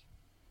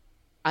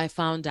I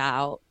found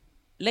out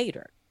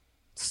later.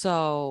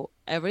 So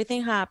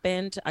everything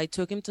happened. I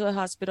took him to the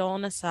hospital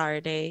on a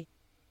Saturday.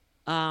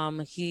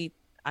 He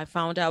I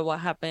found out what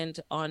happened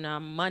on a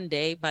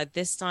Monday. But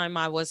this time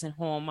I wasn't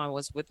home. I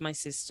was with my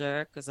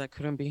sister because I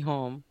couldn't be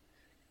home.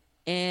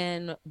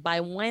 And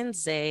by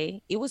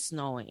Wednesday, it was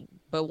snowing.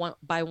 But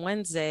by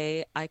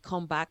Wednesday, I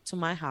come back to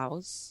my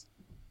house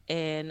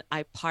and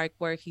I park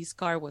where his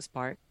car was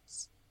parked.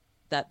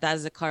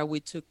 That's the car we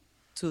took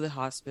to the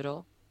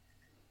hospital.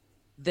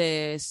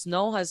 The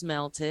snow has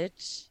melted.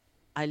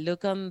 I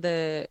look on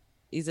the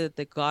is it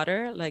the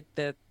gutter, like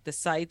the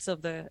sides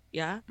of the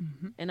yeah,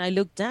 and I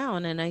look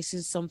down and I see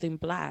something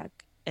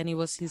black, and it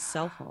was his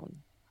cell phone.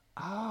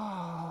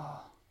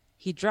 Oh.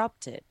 He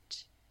dropped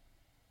it.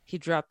 He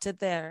dropped it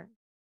there,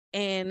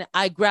 and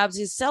I grabbed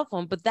his cell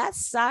phone. But that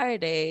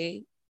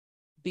Saturday,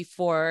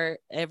 before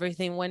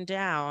everything went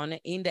down,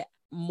 in the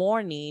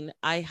morning,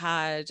 I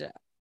had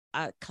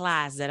a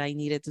class that I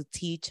needed to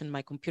teach and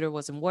my computer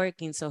wasn't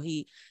working. So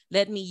he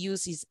let me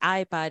use his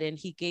iPad and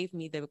he gave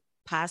me the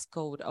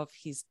passcode of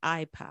his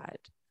iPad.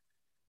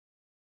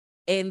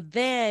 And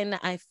then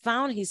I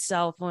found his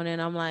cell phone and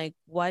I'm like,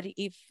 what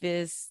if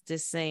it's the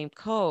same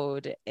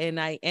code? And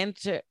I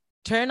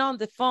turn on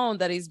the phone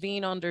that is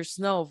being under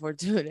snow for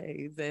 2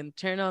 days and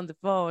turn on the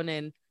phone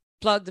and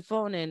plug the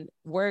phone and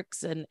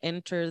works and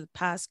enter the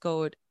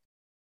passcode.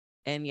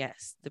 And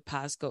yes, the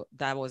passcode,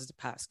 that was the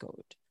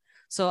passcode.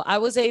 So I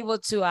was able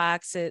to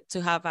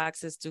have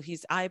access to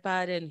his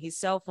iPad and his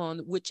cell phone,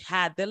 which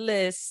had the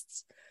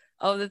list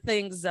of the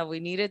things that we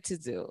needed to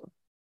do.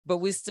 But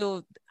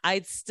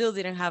I still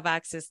didn't have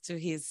access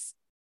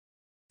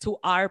to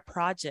our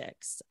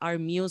projects, our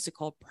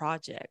musical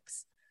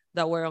projects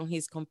that were on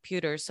his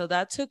computer. So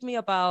that took me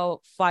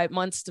about 5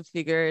 months to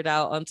figure it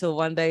out until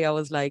one day I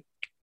was like,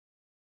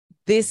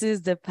 this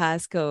is the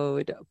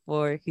passcode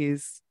for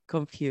his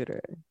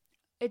computer.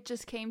 It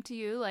just came to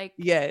you like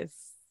yes.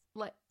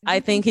 Like,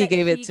 I think he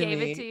gave it to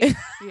me.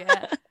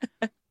 Yeah.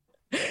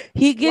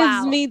 He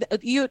gives me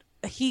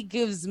he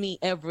gives me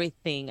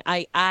everything.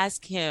 I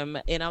ask him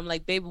and I'm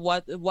like, babe,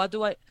 what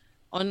do I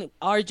on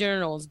our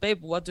journals,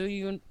 babe, what do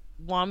you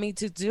want me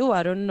to do?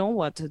 I don't know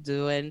what to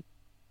do. And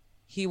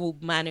he will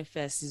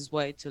manifest his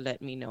way to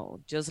let me know.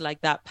 Just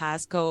like that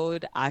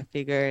passcode, I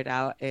figured it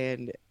out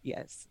and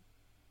yes,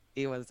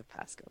 it was the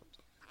passcode.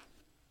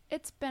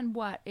 It's been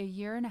what, a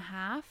year and a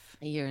half?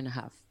 A year and a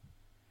half.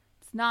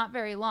 It's not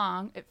very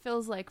long. It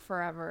feels like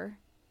forever,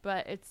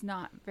 but it's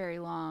not very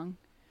long.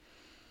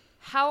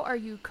 How are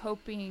you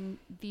coping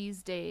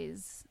these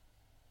days?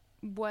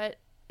 What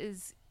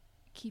is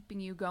keeping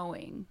you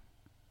going?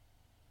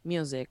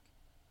 Music,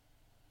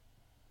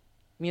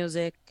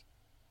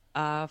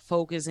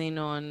 focusing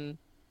on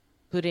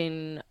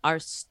putting our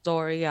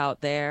story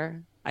out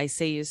there. I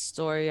say his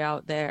story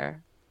out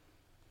there,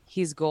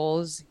 his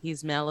goals,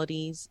 his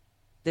melodies,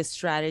 the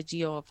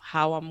strategy of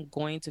how I'm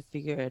going to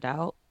figure it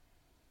out.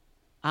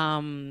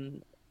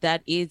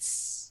 That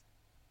it's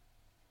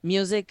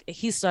music.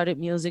 He started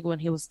music when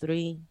he was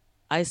 3.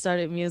 I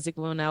started music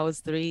when I was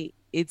 3.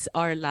 It's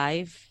our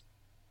life.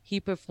 He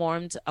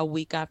performed a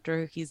week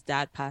after his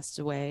dad passed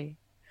away.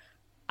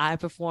 I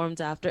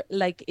performed after.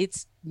 Like,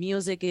 it's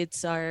music,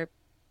 it's our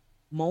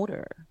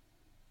motor.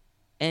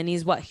 And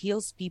it's what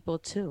heals people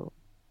too.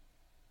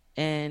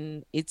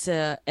 And it's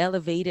a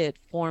elevated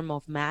form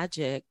of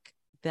magic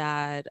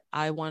that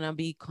I want to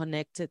be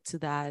connected to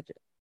that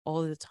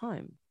all the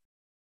time.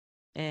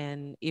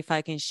 And if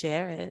I can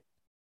share it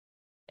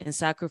and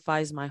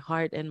sacrifice my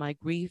heart and my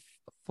grief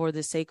for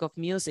the sake of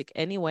music,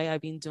 anyway, I've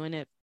been doing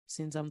it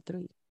since I'm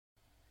 3.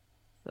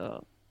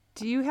 So,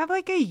 do you have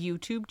like a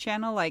YouTube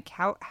channel? Like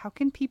how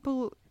can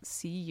people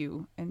see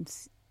you and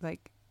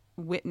like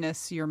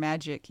witness your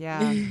magic?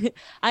 Yeah.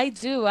 I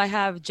do. I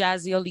have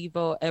Jazzy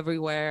Olivo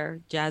everywhere.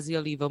 Jazzy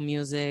Olivo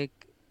music,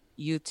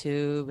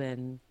 YouTube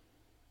and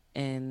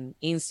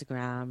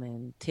Instagram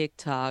and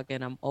TikTok,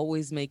 and I'm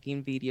always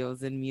making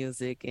videos and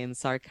music and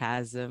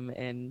sarcasm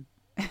and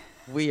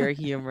weird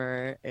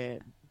humor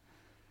and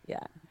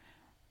yeah.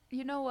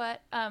 You know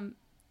what?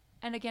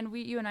 And again,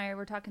 you and I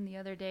were talking the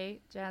other day,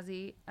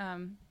 Jazzy,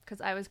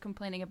 because I was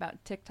complaining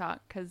about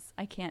TikTok because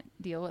I can't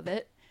deal with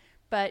it.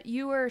 But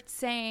you were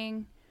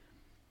saying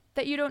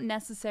that you don't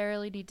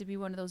necessarily need to be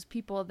one of those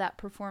people that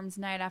performs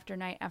night after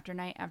night after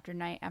night after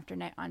night after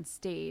night on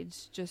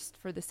stage just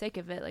for the sake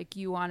of it. Like,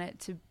 you want it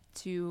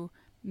to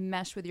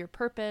mesh with your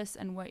purpose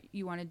and what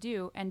you want to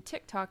do. And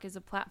TikTok is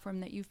a platform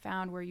that you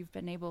found where you've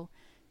been able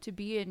to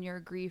be in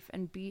your grief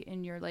and be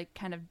in your like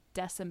kind of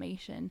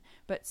decimation,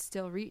 but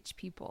still reach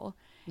people.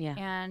 Yeah.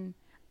 And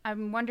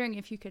I'm wondering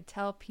if you could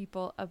tell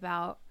people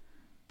about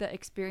the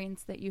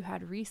experience that you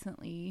had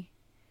recently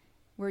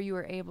where you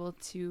were able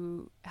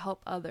to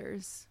help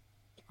others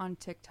on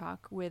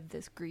TikTok with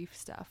this grief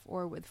stuff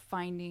or with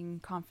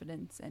finding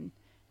confidence and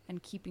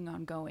keeping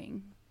on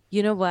going.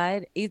 You know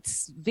what?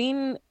 It's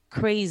been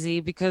crazy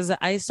because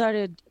I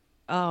started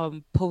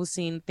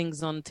posting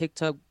things on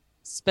TikTok,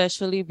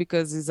 especially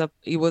because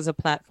it was a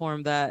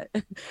platform that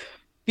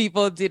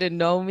people didn't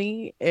know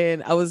me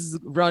and I was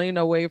running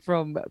away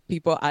from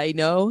people I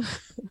know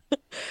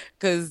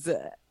because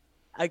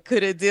I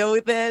couldn't deal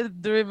with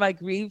it during my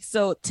grief.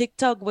 So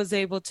TikTok was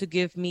able to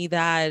give me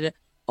that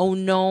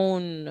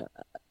unknown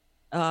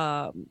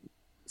um,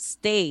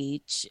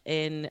 stage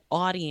and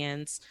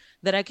audience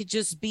that I could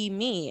just be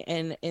me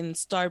and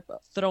start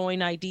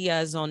throwing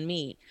ideas on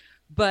me.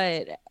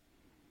 But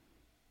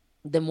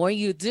the more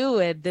you do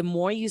it, the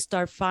more you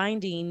start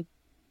finding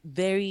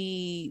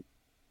very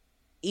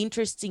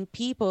interesting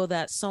people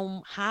that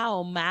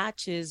somehow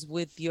matches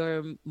with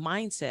your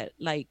mindset.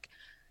 Like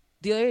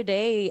the other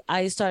day,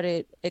 I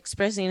started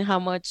expressing how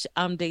much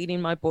I'm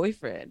dating my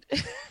boyfriend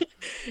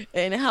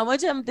and how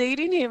much I'm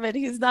dating him, and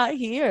he's not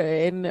here.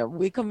 And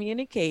we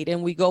communicate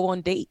and we go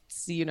on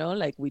dates,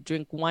 like we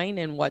drink wine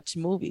and watch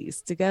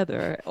movies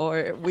together,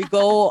 or we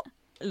go,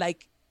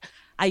 like,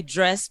 I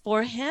dress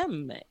for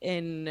him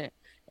and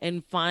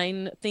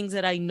find things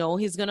that I know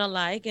he's gonna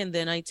like, and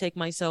then I take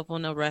myself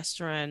on a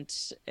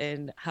restaurant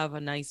and have a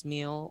nice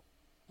meal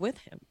with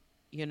him.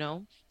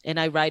 And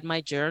I write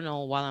my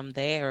journal while I'm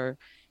there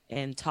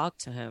and talk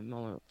to him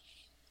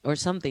or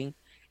something.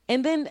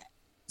 And then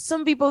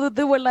some people,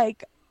 they were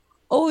like,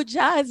 "Oh,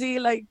 Jazzy,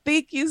 like,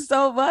 thank you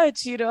so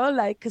much,"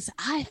 like, because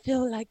I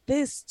feel like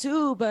this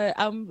too, but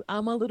I'm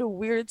a little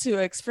weird to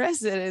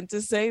express it and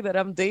to say that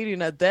I'm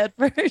dating a dead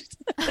person.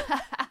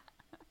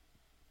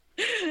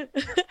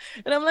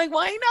 And I'm like,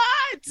 why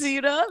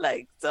not?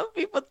 Like, some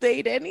people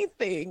date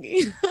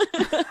anything.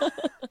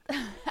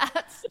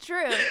 That's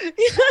true.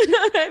 You know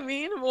what I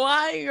mean?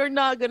 Why you're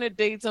not gonna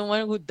date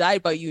someone who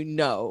died, but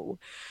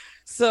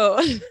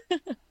so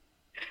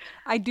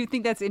I do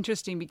think that's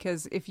interesting,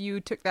 because if you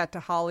took that to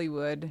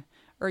Hollywood,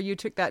 or you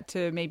took that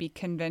to maybe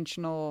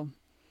conventional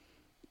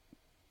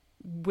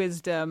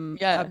wisdom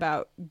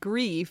about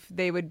grief,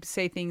 they would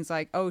say things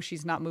like, "Oh,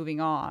 she's not moving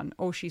on.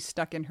 Oh, she's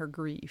stuck in her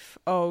grief.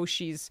 Oh,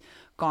 she's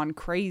gone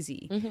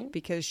crazy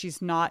because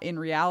she's not in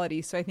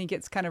reality." So I think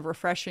it's kind of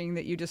refreshing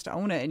that you just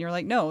own it and you're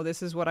like, "No,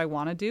 this is what I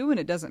want to do, and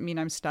it doesn't mean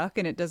I'm stuck,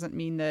 and it doesn't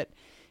mean that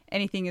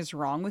anything is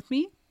wrong with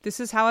me. This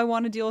is how I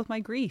want to deal with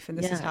my grief, and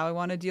this is how I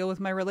want to deal with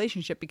my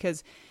relationship."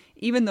 Because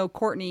even though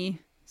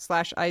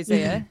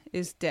Courtney/Isaiah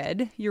is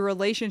dead, your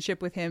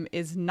relationship with him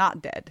is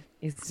not dead.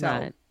 It's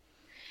not.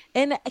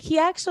 And he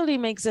actually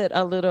makes it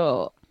a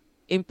little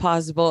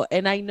impossible.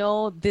 And I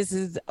know this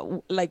is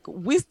like,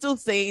 we're still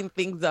saying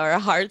things that are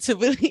hard to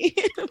believe,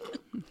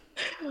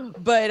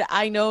 but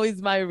I know it's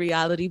my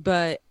reality.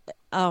 But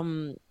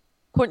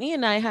Courtney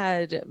and I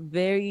had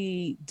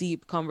very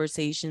deep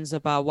conversations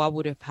about what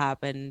would have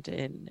happened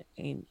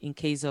in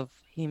case of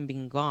him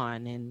being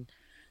gone,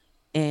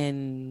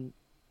 and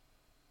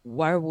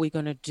what are we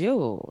gonna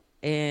do?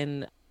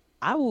 And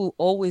I will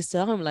always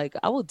tell him, like,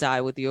 I will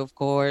die with you, of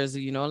course,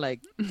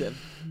 like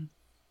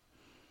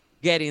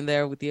getting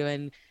there with you.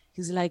 And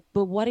he's like,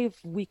 but what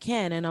if we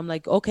can? And I'm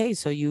like, okay,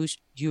 so you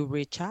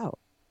reach out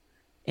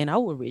and I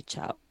will reach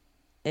out,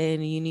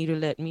 and you need to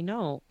let me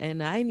know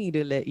and I need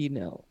to let you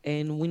know,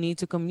 and we need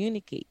to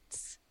communicate.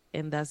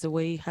 And that's the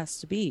way it has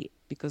to be,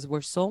 because we're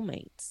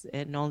soulmates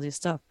and all this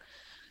stuff.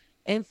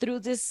 And through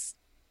this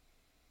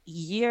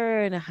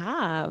year and a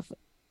half,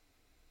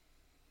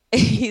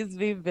 he's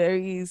been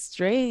very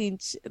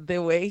strange the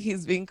way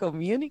he's been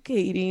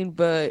communicating,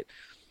 but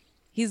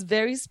he's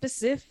very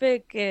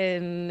specific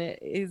and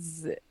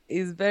is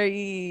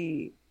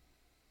very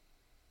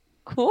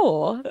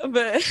cool.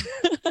 But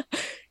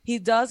he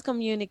does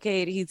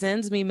communicate. He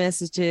sends me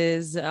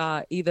messages,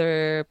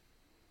 either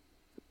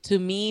to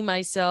me,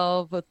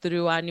 myself,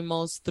 through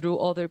animals, through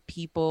other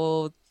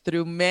people,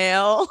 through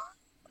mail.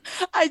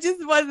 I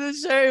just wasn't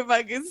sure if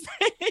I could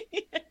say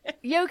it.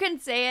 You can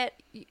say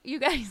it. You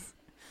guys,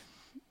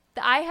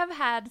 I have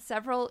had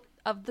several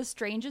of the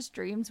strangest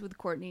dreams with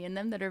Courtney in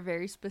them that are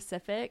very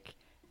specific,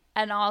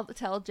 and I'll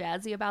tell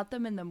Jazzy about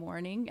them in the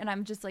morning, and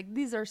I'm just like,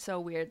 these are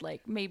so weird,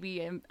 like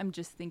maybe I'm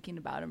just thinking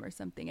about him or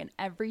something, and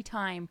every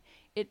time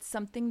it's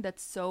something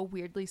that's so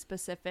weirdly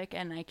specific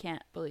and I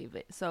can't believe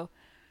it. So,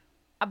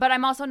 but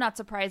I'm also not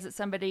surprised that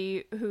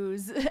somebody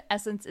whose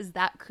essence is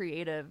that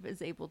creative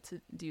is able to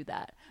do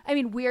that. I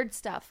mean, weird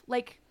stuff,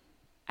 like,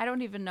 I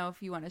don't even know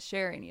if you want to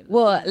share any of them.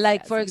 Well,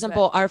 like, for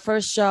example, our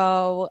first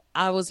show,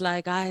 I was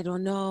like, I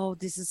don't know,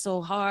 this is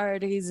so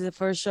hard. He's the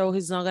first show,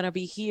 he's not going to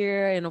be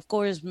here. And of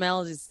course,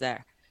 Mel is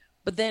there.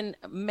 But then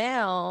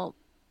Mel,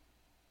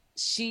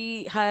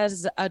 she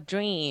has a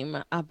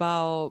dream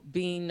about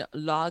being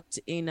locked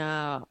in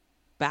a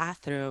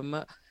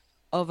bathroom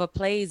of a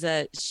place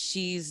that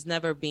she's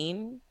never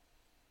been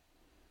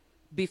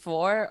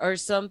before or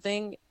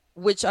something,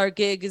 which our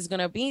gig is going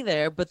to be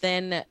there. But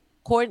then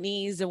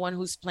Courtney is the one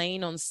who's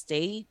playing on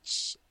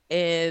stage,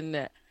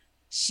 and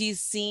she's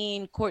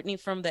seeing Courtney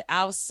from the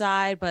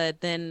outside,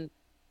 but then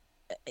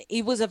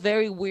it was a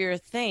very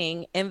weird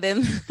thing. And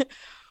then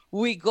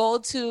we go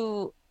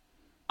to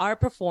our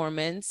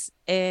performance,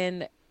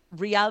 and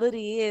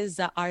reality is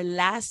that our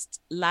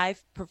last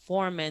live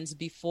performance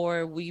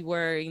before we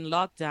were in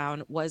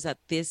lockdown was at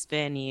this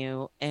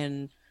venue,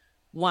 and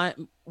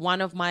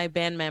one of my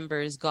band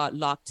members got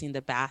locked in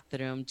the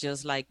bathroom,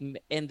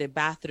 and the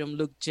bathroom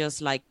looked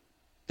just like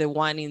the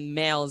one in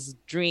Mel's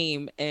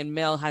dream, and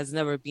Mel has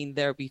never been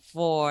there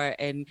before,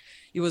 and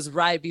it was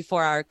right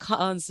before our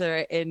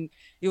concert, and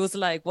it was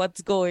like,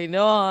 what's going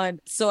on?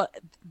 So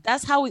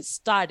that's how it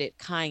started,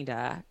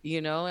 kinda,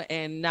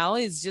 and now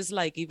it's just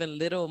like even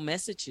little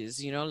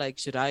messages, like,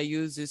 should I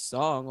use this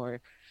song,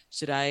 or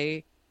should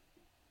I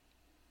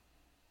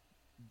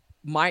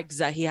marks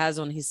that he has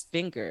on his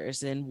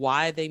fingers, and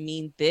why they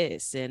mean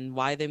this and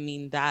why they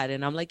mean that?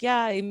 And I'm like,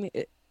 yeah,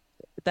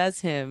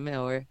 that's him.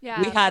 Or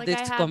we had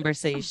this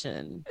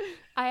conversation.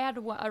 I had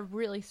a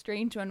really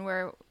strange one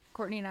where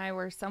Courtney and I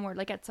were somewhere,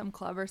 like at some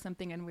club or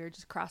something, and we were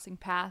just crossing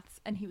paths,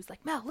 and he was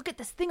like, Mel, look at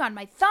this thing on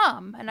my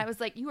thumb. And I was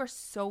like, you are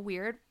so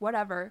weird,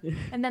 whatever.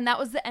 And then that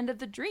was the end of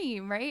the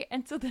dream, right?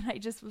 And so then I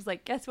just was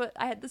like, guess what?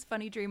 I had this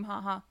funny dream,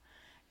 haha.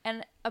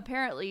 And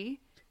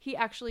apparently he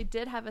actually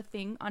did have a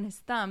thing on his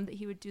thumb that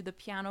he would do the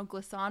piano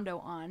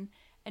glissando on,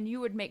 and you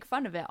would make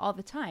fun of it all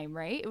the time,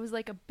 right? It was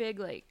like a big,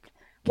 like,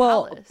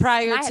 well, callus.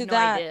 prior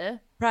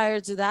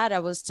to that, I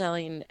was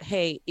telling,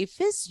 hey, if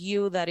it's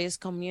you that is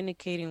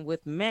communicating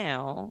with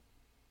Mel,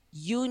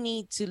 you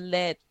need to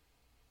let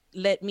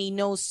me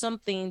know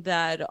something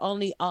that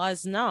only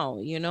us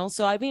know,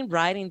 So I've been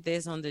writing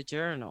this on the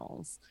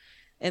journals,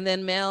 and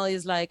then Mel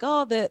is like,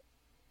 oh,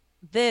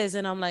 this,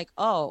 and I'm like,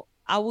 oh,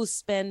 I will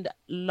spend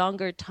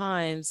longer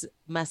times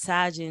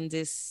massaging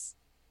this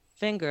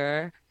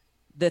finger,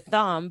 the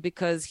thumb,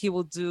 because he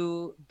will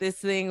do this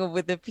thing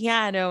with the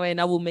piano, and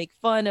I will make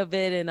fun of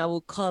it, and I will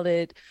call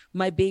it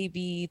my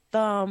baby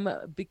thumb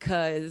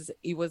because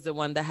it was the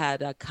one that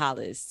had a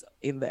callus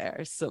in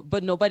there. So,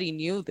 but nobody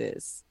knew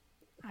this.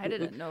 I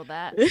didn't know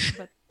that.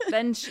 But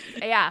then,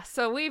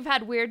 so we've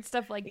had weird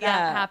stuff like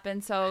that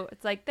happen. So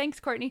it's like, thanks,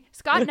 Courtney.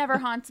 Scott never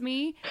haunts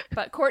me,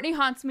 but Courtney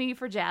haunts me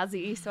for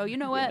Jazzy. So you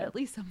know what? At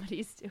least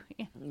somebody's doing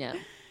it. Yeah.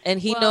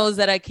 And he knows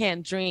that I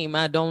can't dream.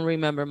 I don't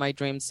remember my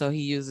dreams, so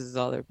he uses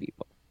other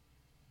people.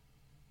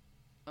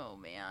 Oh,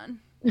 man.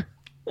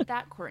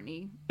 That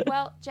Courtney.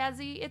 Well,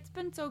 Jazzy, it's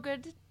been so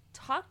good to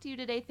talk to you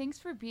today. Thanks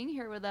for being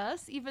here with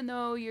us, even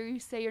though you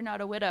say you're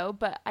not a widow,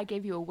 but I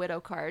gave you a widow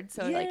card.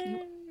 So like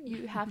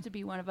you have to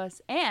be one of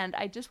us. And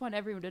I just want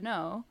everyone to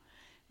know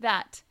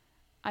that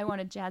I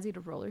wanted Jazzy to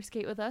roller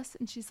skate with us.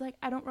 And she's like,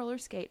 I don't roller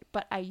skate,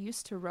 but I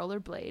used to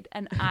rollerblade.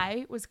 And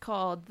I was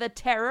called the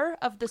terror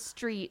of the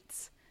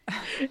streets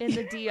in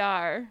the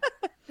DR.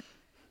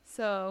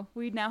 So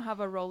we now have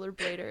a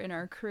rollerblader in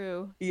our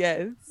crew.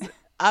 Yes.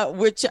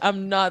 Which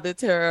I'm not the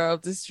terror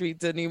of the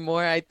streets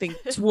anymore. I think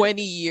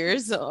 20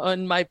 years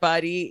on my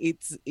body,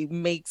 it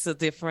makes a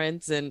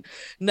difference. And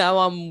now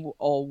I'm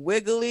all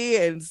wiggly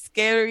and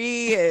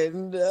scary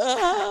and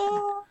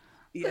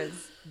yes,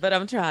 but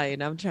I'm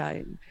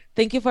trying.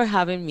 Thank you for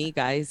having me,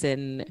 guys,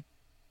 and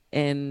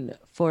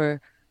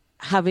for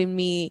having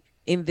me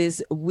in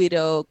this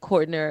widow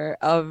corner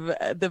of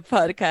the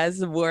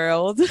podcast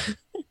world.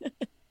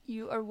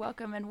 You are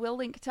welcome, and we'll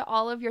link to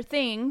all of your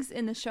things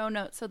in the show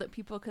notes so that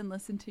people can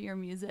listen to your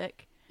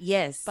music.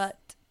 Yes.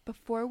 But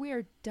before we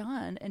are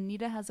done,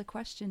 Anita has a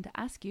question to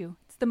ask you.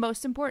 It's the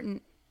most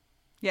important.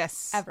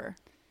 Yes. Ever.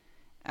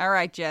 All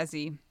right,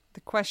 Jazzy. The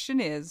question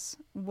is,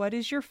 what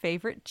is your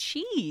favorite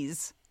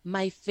cheese?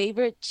 My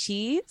favorite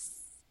cheese?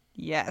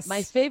 Yes.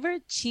 My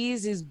favorite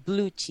cheese is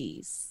blue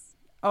cheese.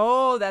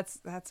 Oh, that's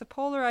a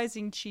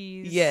polarizing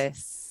cheese.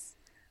 Yes.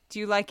 Do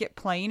you like it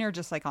plain or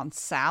just like on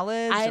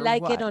salads? I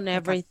like what? it on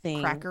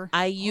everything. Like a cracker?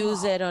 I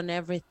use it on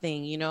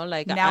everything,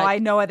 like now I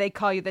know why they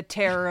call you the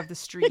terror of the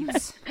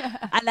streets.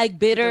 I like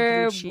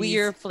bitter,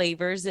 weird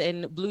flavors,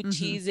 and blue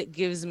cheese, it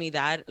gives me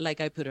that.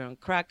 Like I put it on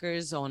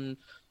crackers, on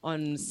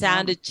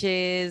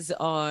sandwiches,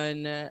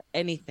 on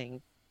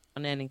anything.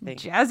 On anything.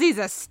 Jazzy's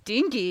a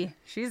stinky.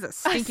 She's a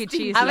stinky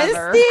cheese I'm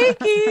lover. a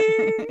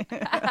stinky.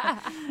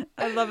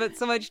 I love it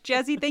so much.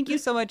 Jazzy, thank you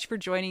so much for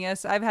joining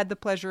us. I've had the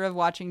pleasure of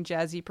watching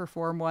Jazzy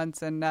perform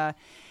once, and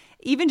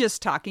even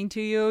just talking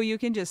to you, you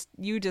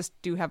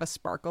just do have a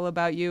sparkle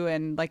about you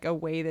and like a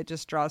way that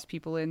just draws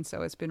people in.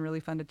 So it's been really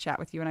fun to chat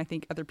with you, and I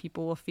think other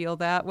people will feel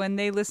that when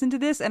they listen to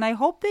this. And I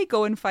hope they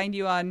go and find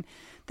you on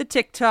the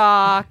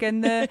TikTok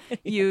and the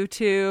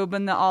YouTube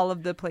and all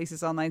of the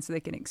places online so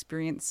they can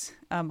experience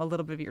a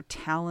little bit of your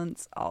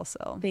talents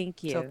also.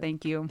 Thank you. So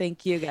thank you.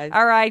 Thank you, guys.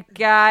 All right,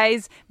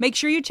 guys. Make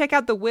sure you check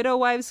out the Widow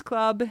Wives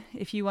Club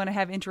if you want to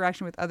have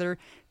interaction with other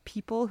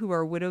people who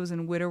are widows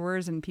and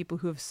widowers and people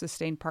who have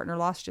sustained partner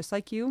loss just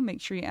like you.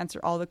 Make sure you answer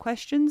all the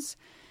questions.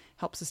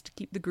 Helps us to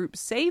keep the group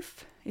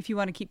safe. If you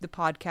want to keep the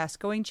podcast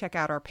going, check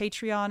out our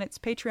Patreon. It's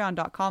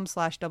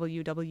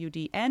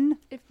patreon.com/WWDN.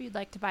 If you'd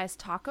like to buy us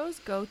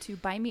tacos, go to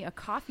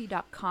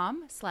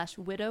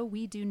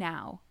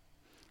buymeacoffee.com/widowwedonoww.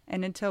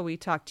 And until we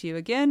talk to you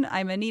again,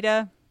 I'm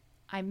Anita.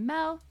 I'm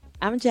Mel.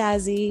 I'm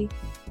Jazzy.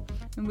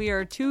 And we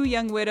are two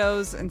young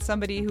widows and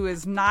somebody who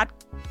is not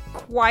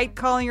quite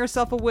calling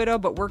herself a widow,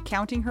 but we're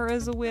counting her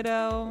as a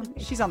widow.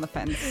 She's on the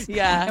fence.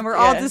 Yeah. And we're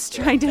all just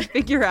trying to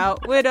figure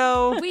out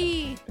widow.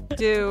 We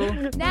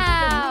do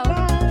now.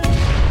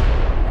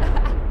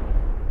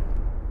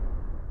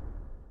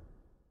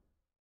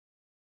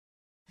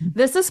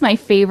 This is my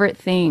favorite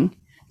thing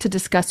to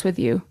discuss with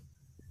you.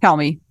 Tell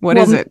me, what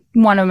is it?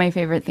 One of my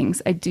favorite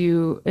things. I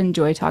do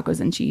enjoy tacos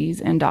and cheese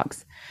and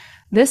dogs.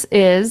 This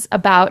is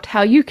about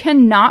how you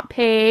cannot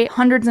pay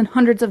hundreds and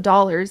hundreds of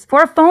dollars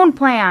for a phone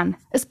plan,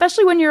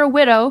 especially when you're a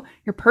widow,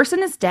 your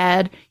person is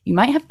dead, you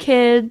might have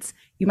kids,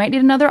 you might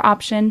need another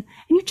option, and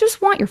you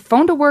just want your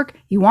phone to work.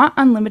 You want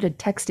unlimited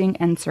texting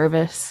and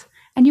service,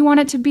 and you want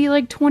it to be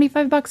like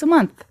 $25 a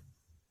month.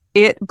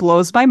 It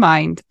blows my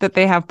mind that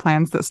they have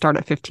plans that start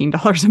at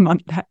 $15 a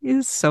month. That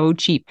is so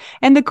cheap.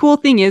 And the cool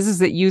thing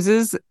is it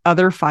uses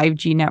other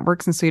 5G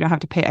networks, and so you don't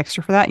have to pay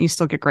extra for that, and you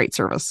still get great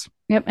service.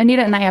 Yep,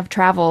 Anita and I have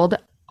traveled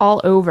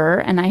all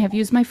over, and I have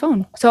used my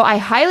phone. So I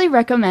highly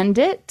recommend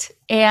it.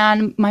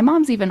 And my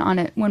mom's even on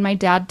it. When my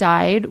dad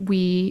died,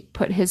 we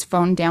put his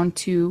phone down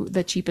to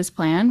the cheapest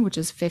plan, which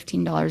is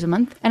 $15 a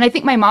month. And I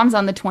think my mom's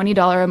on the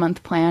 $20 a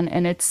month plan,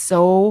 and it's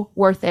so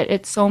worth it.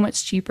 It's so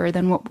much cheaper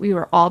than what we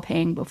were all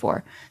paying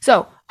before.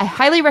 So I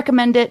highly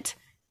recommend it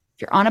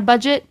if you're on a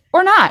budget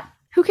or not.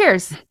 Who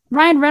cares?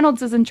 Ryan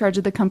Reynolds is in charge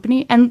of the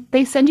company, and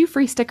they send you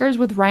free stickers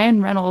with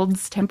Ryan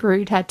Reynolds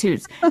temporary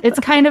tattoos. It's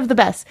kind of the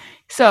best.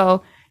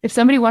 So if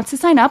somebody wants to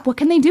sign up, what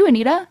can they do,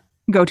 Anita?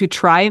 Go to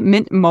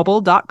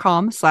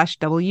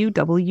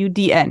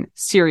trymintmobile.com/WWDN.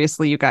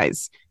 Seriously, you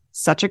guys,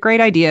 such a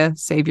great idea.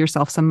 Save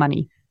yourself some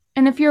money.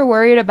 And if you're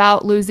worried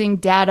about losing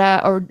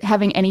data or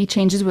having any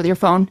changes with your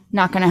phone,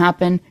 not going to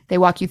happen. They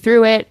walk you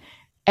through it.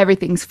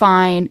 Everything's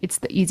fine. It's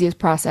the easiest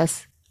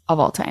process of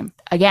all time.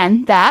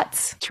 Again,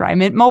 that's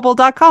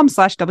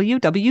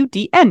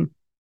trymintmobile.com/WWDN.